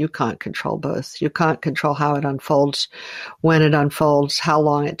control birth. You can't control how it unfolds, when it unfolds, how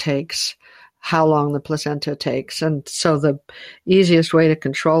long it takes, how long the placenta takes. And so the easiest way to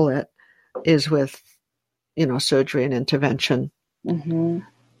control it is with, surgery and intervention. Mm-hmm.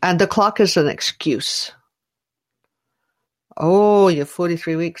 And the clock is an excuse. Oh, you're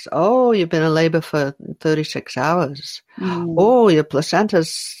 43 weeks. Oh, you've been in labor for 36 hours. Mm. Oh, your placenta's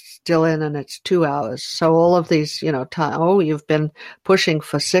still in and it's 2 hours. So all of these, time. Oh, you've been pushing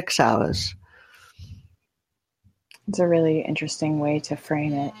for 6 hours. It's a really interesting way to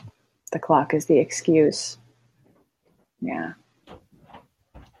frame it. The clock is the excuse. Yeah.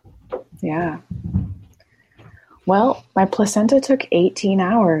 Yeah. Well, my placenta took 18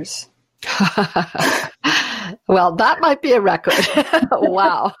 hours. Well, that might be a record.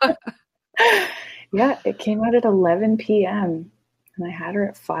 Wow. Yeah, it came out at 11 p.m. and I had her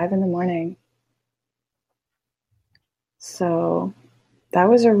at 5 a.m. So that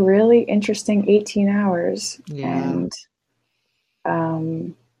was a really interesting 18 hours. Yeah.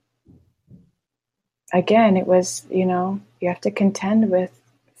 And again, it was, you have to contend with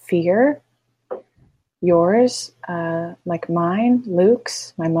fear, yours, like mine,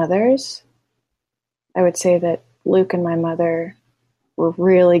 Luke's, my mother's. I would say that Luke and my mother were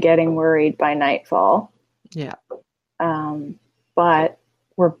really getting worried by nightfall. Yeah. But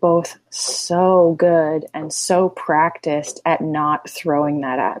we're both so good and so practiced at not throwing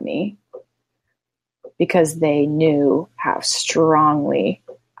that at me because they knew how strongly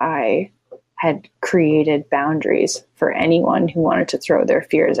I had created boundaries for anyone who wanted to throw their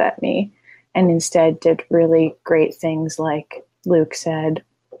fears at me, and instead did really great things like Luke said,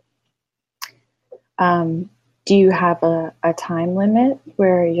 do you have a time limit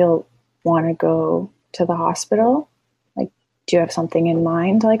where you'll want to go to the hospital? Like, do you have something in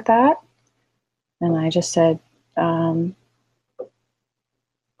mind like that? And I just said, I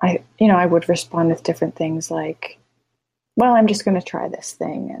would respond with different things like, well, I'm just going to try this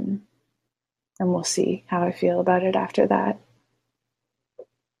thing and we'll see how I feel about it after that.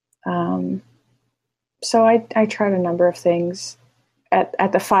 So I tried a number of things.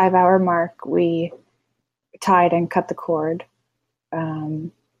 At the 5-hour mark, we tied and cut the cord.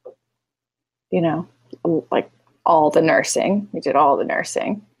 Like all the nursing. We did all the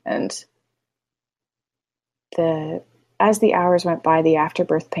nursing. And as the hours went by, the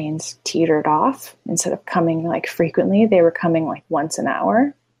afterbirth pains teetered off. Instead of coming like frequently, they were coming like once an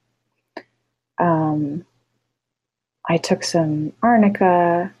hour. I took some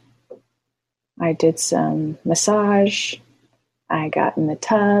arnica. I did some massage. I got in the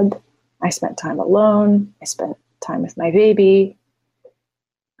tub. I spent time alone. I spent time with my baby.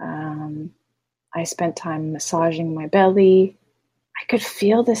 I spent time massaging my belly. I could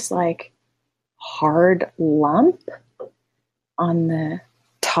feel this like hard lump on the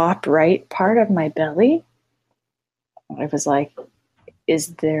top right part of my belly. I was like,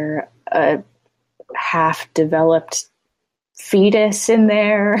 is there a half-developed fetus in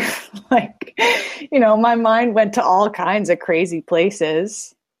there? Like, my mind went to all kinds of crazy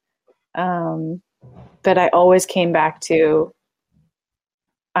places. But I always came back to,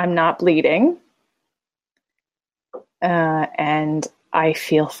 I'm not bleeding. And I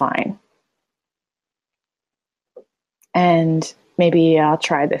feel fine. And maybe I'll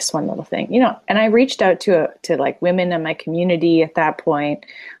try this one little thing, and I reached out to like women in my community at that point.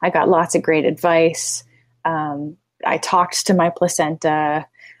 I got lots of great advice. I talked to my placenta.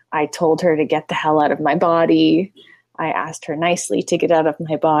 I told her to get the hell out of my body. I asked her nicely to get out of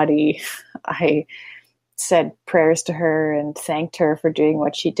my body. I said prayers to her and thanked her for doing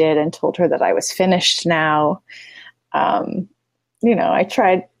what she did and told her that I was finished now. I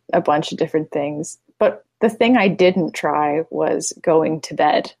tried a bunch of different things, but the thing I didn't try was going to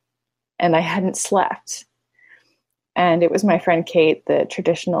bed, and I hadn't slept. And it was my friend Kate, the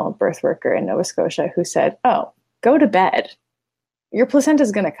traditional birth worker in Nova Scotia, who said, "Oh, go to bed. Your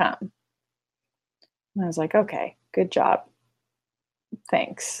placenta's going to come." And I was like, okay, good job.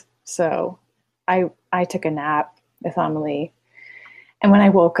 Thanks. So I took a nap with Amelie. And when I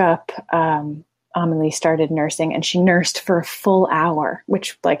woke up, Amelie started nursing, and she nursed for a full hour,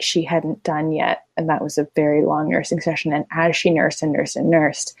 which like she hadn't done yet. And that was a very long nursing session. And as she nursed and nursed and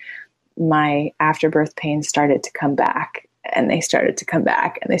nursed, my afterbirth pains started to come back, and they started to come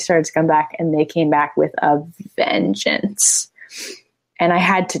back, and they started to come back, and they came back with a vengeance. And I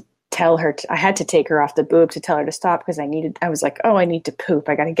had to tell her, I had to take her off the boob to tell her to stop, because I was like, oh, I need to poop.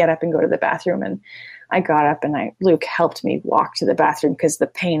 I got to get up and go to the bathroom. And I got up, and Luke helped me walk to the bathroom because the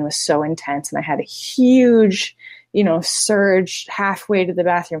pain was so intense. And I had a huge, surge halfway to the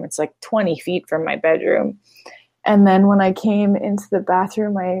bathroom. It's like 20 feet from my bedroom. And then when I came into the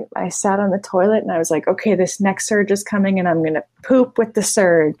bathroom, I sat on the toilet, and I was like, okay, this next surge is coming, and I'm going to poop with the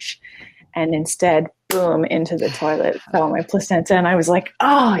surge. And instead, boom, into the toilet fell my placenta. And I was like,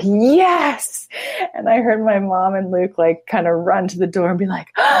 oh, yes. And I heard my mom and Luke like kind of run to the door and be like,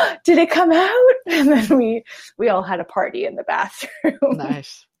 oh, did it come out? And then we all had a party in the bathroom.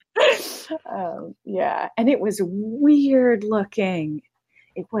 Nice. Yeah. And it was weird looking.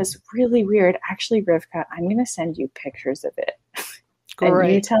 It was really weird. Actually, Rivka, I'm going to send you pictures of it.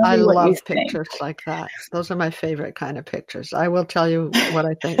 Great. I love pictures like that. Those are my favorite kind of pictures. I will tell you what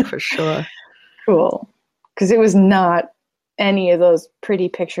I think for sure. Cool. Because it was not any of those pretty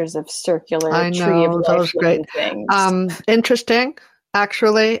pictures of circular tree of life those great things. Interesting.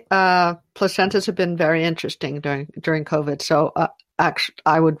 Actually, placentas have been very interesting during COVID. So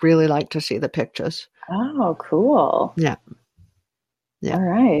I would really like to see the pictures. Oh, cool. Yeah. Yeah. All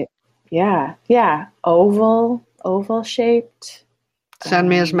right. Yeah. Yeah. Oval shaped. Send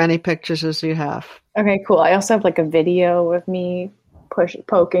me as many pictures as you have. Okay, cool. I also have like a video of me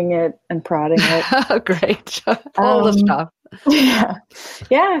poking it and prodding it. Great. All the stuff.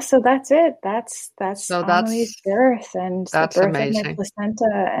 Yeah. So that's it. That's So Amelie's birth and the birth amazing. of my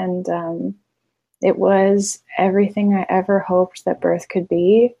placenta. And it was everything I ever hoped that birth could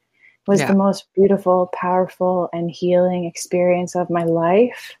be. It was the most beautiful, powerful, and healing experience of my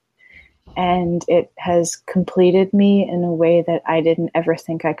life. And it has completed me in a way that I didn't ever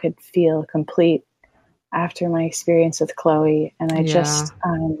think I could feel complete after my experience with Chloe. And I just,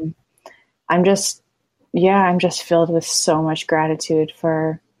 I'm just filled with so much gratitude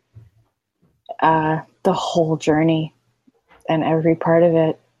for the whole journey and every part of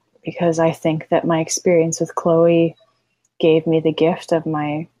it, because I think that my experience with Chloe gave me the gift of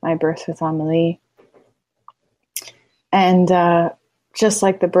my birth with Amelie. And just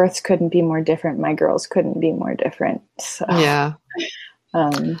like the births couldn't be more different, my girls couldn't be more different. So,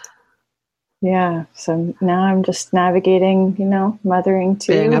 so now I'm just navigating, mothering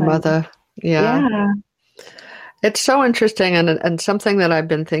too. Being a mother. Yeah. It's so interesting and something that I've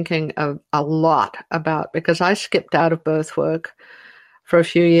been thinking a lot about, because I skipped out of birth work for a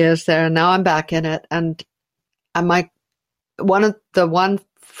few years there, and now I'm back in it. And one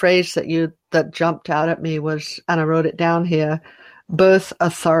phrase that jumped out at me was, and I wrote it down here, birth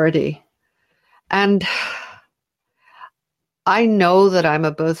authority. And I know that I'm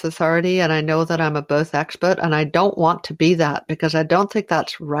a birth authority, and I know that I'm a birth expert, and I don't want to be that, because I don't think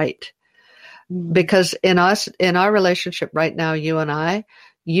that's right. Because in our relationship right now, you and I,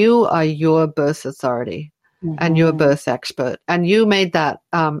 you are your birth authority and your birth expert, and you made that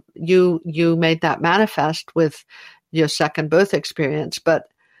you made that manifest with your second birth experience. But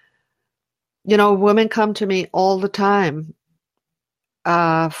women come to me all the time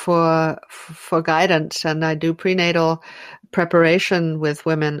for guidance, and I do prenatal preparation with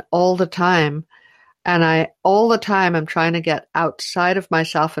women all the time. And all the time I'm trying to get outside of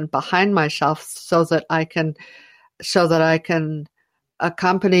myself and behind myself so that I can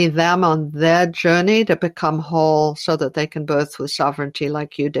accompany them on their journey to become whole, so that they can birth with sovereignty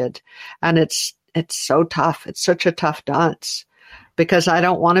like you did. And it's so tough. It's such a tough dance, because I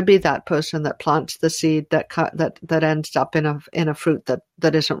don't want to be that person that plants the seed that ends up in a fruit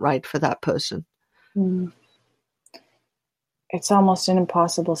that isn't right for that person. It's almost an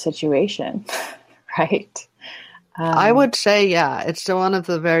impossible situation. Right. I would say, it's one of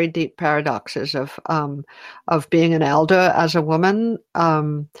the very deep paradoxes of being an elder as a woman,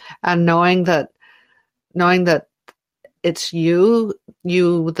 and knowing that it's you,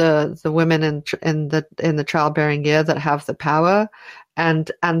 the women in the childbearing year that have the power, and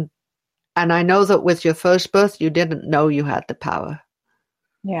I know that with your first birth, you didn't know you had the power.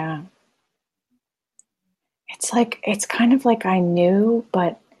 Yeah. It's kind of like I knew,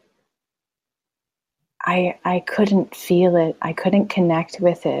 but I couldn't feel it. I couldn't connect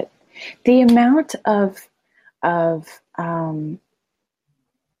with it. The amount of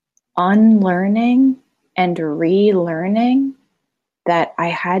unlearning and relearning that I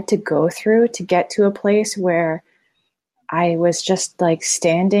had to go through to get to a place where I was just like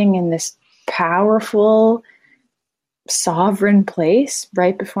standing in this powerful, sovereign place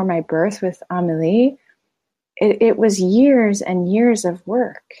right before my birth with Amelie. It was years and years of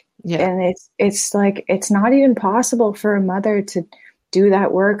work. Yeah. And it's like, it's not even possible for a mother to do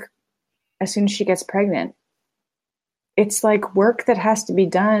that work as soon as she gets pregnant. It's like work that has to be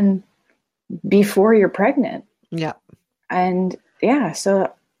done before you're pregnant. Yeah. And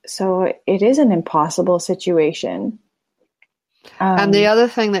so it is an impossible situation. And the other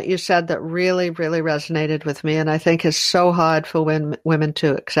thing that you said that really, really resonated with me, and I think is so hard for women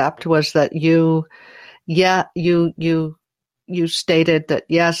to accept, was that you stated that,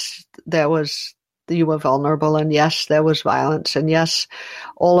 yes, you were vulnerable, and yes, there was violence, and yes,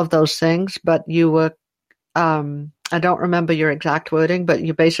 all of those things, but you were, I don't remember your exact wording, but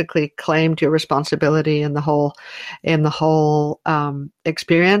you basically claimed your responsibility in the whole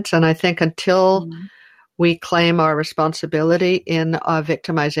experience. And I think until we claim our responsibility in our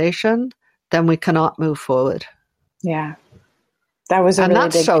victimization, then we cannot move forward. Yeah. That was a really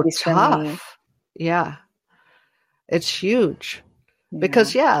big so piece tough. For me. Yeah. It's huge.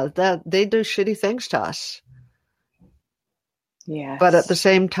 Because that they do shitty things to us. Yes. But at the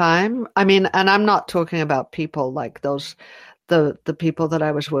same time, I mean, and I'm not talking about people like those, the people that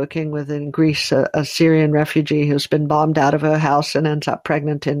I was working with in Greece, a Syrian refugee who's been bombed out of her house and ends up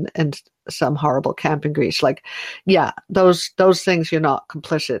pregnant in some horrible camp in Greece. Like, those things, you're not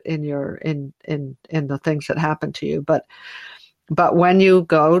complicit in the things that happen to you. But when you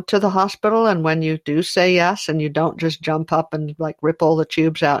go to the hospital and when you do say yes, and you don't just jump up and like rip all the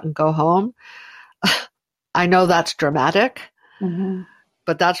tubes out and go home, I know that's dramatic. Mm-hmm.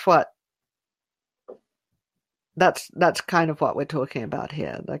 But that's kind of what we're talking about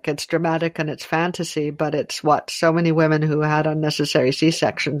here. Like, it's dramatic and it's fantasy, but it's what so many women who had unnecessary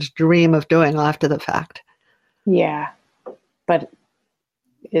C-sections dream of doing after the fact. Yeah, but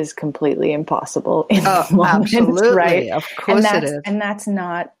is completely impossible in the moment, absolutely, right? Of course it is. And that's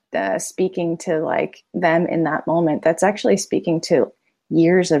not speaking to like them in that moment. That's actually speaking to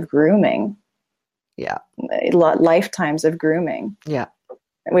years of grooming. Yeah. Lifetimes of grooming. Yeah.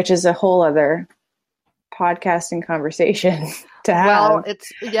 Which is a whole other podcasting conversation to have. Well, it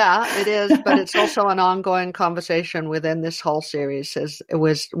is, but it's also an ongoing conversation within this whole series,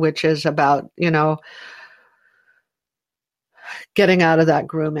 which is about, getting out of that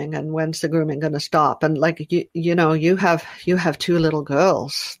grooming, and when's the grooming going to stop? And like, you have 2 little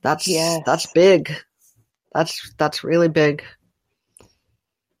girls. That's big. That's really big.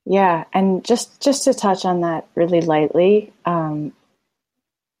 Yeah. And just to touch on that really lightly,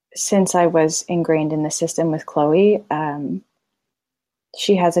 since I was ingrained in the system with Chloe,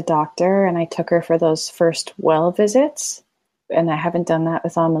 she has a doctor, and I took her for those first well visits, and I haven't done that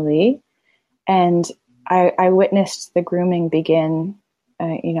with Amelie. And I witnessed the grooming begin,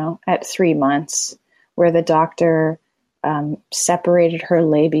 at 3 months, where the doctor separated her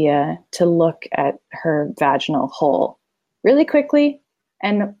labia to look at her vaginal hole really quickly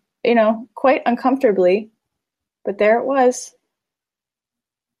and, quite uncomfortably, but there it was.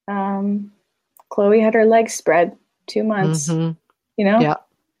 Chloe had her legs spread 2 months, Mm-hmm. Yeah.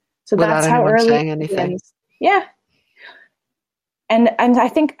 So without that's how early saying anything. Yeah. And I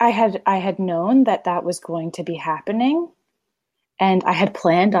think I had known that was going to be happening, and I had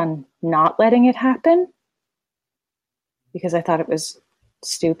planned on not letting it happen because I thought it was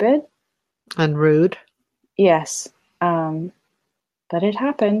stupid and rude. Yes. But it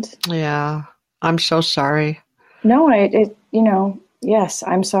happened. Yeah. I'm so sorry. No, yes,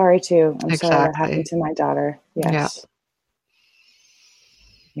 I'm sorry too. I'm sorry that happened to my daughter. Yes.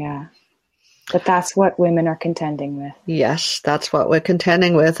 Yeah. But that's what women are contending with. Yes, that's what we're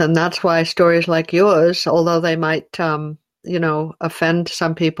contending with. And that's why stories like yours, although they might, offend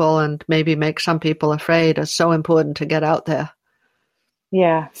some people and maybe make some people afraid, are so important to get out there.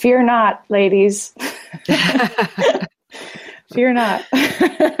 Yeah. Fear not, ladies. Fear not.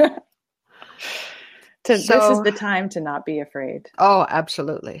 This is the time to not be afraid. Oh,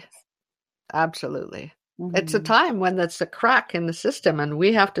 absolutely. Absolutely. Mm-hmm. It's a time when there's a crack in the system, and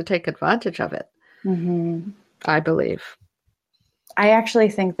we have to take advantage of it. Mm-hmm. I believe. I actually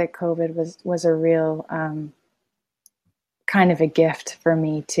think that COVID was a real kind of a gift for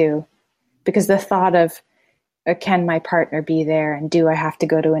me too, because the thought of can my partner be there, and do I have to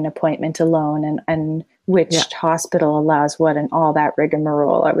go to an appointment alone, and which hospital allows what, and all that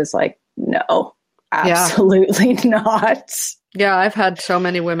rigmarole. I was like, no, absolutely not. Yeah, I've had so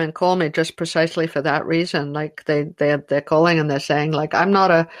many women call me just precisely for that reason. Like they're calling and they're saying, like, I'm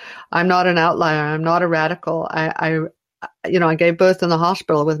not an outlier. I'm not a radical. I gave birth in the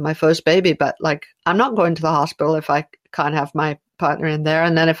hospital with my first baby, but like, I'm not going to the hospital if I can't have my partner in there.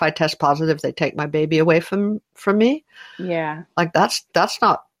 And then if I test positive, they take my baby away from me. Yeah. Like that's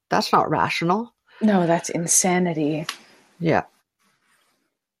not rational. No, that's insanity. Yeah.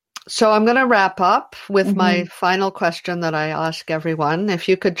 So I'm going to wrap up with my final question that I ask everyone. If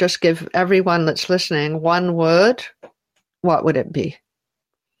you could just give everyone that's listening one word, what would it be?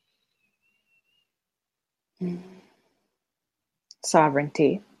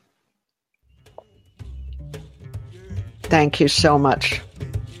 Sovereignty. Thank you so much.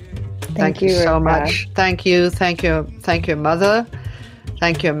 Thank you so much. Thank you, mother.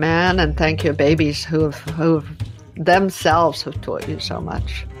 Thank you, man, and thank you, babies who themselves have taught you so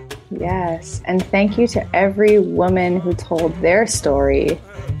much. Yes, and thank you to every woman who told their story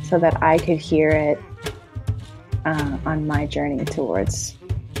so that I could hear it on my journey towards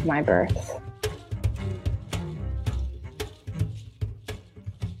my birth.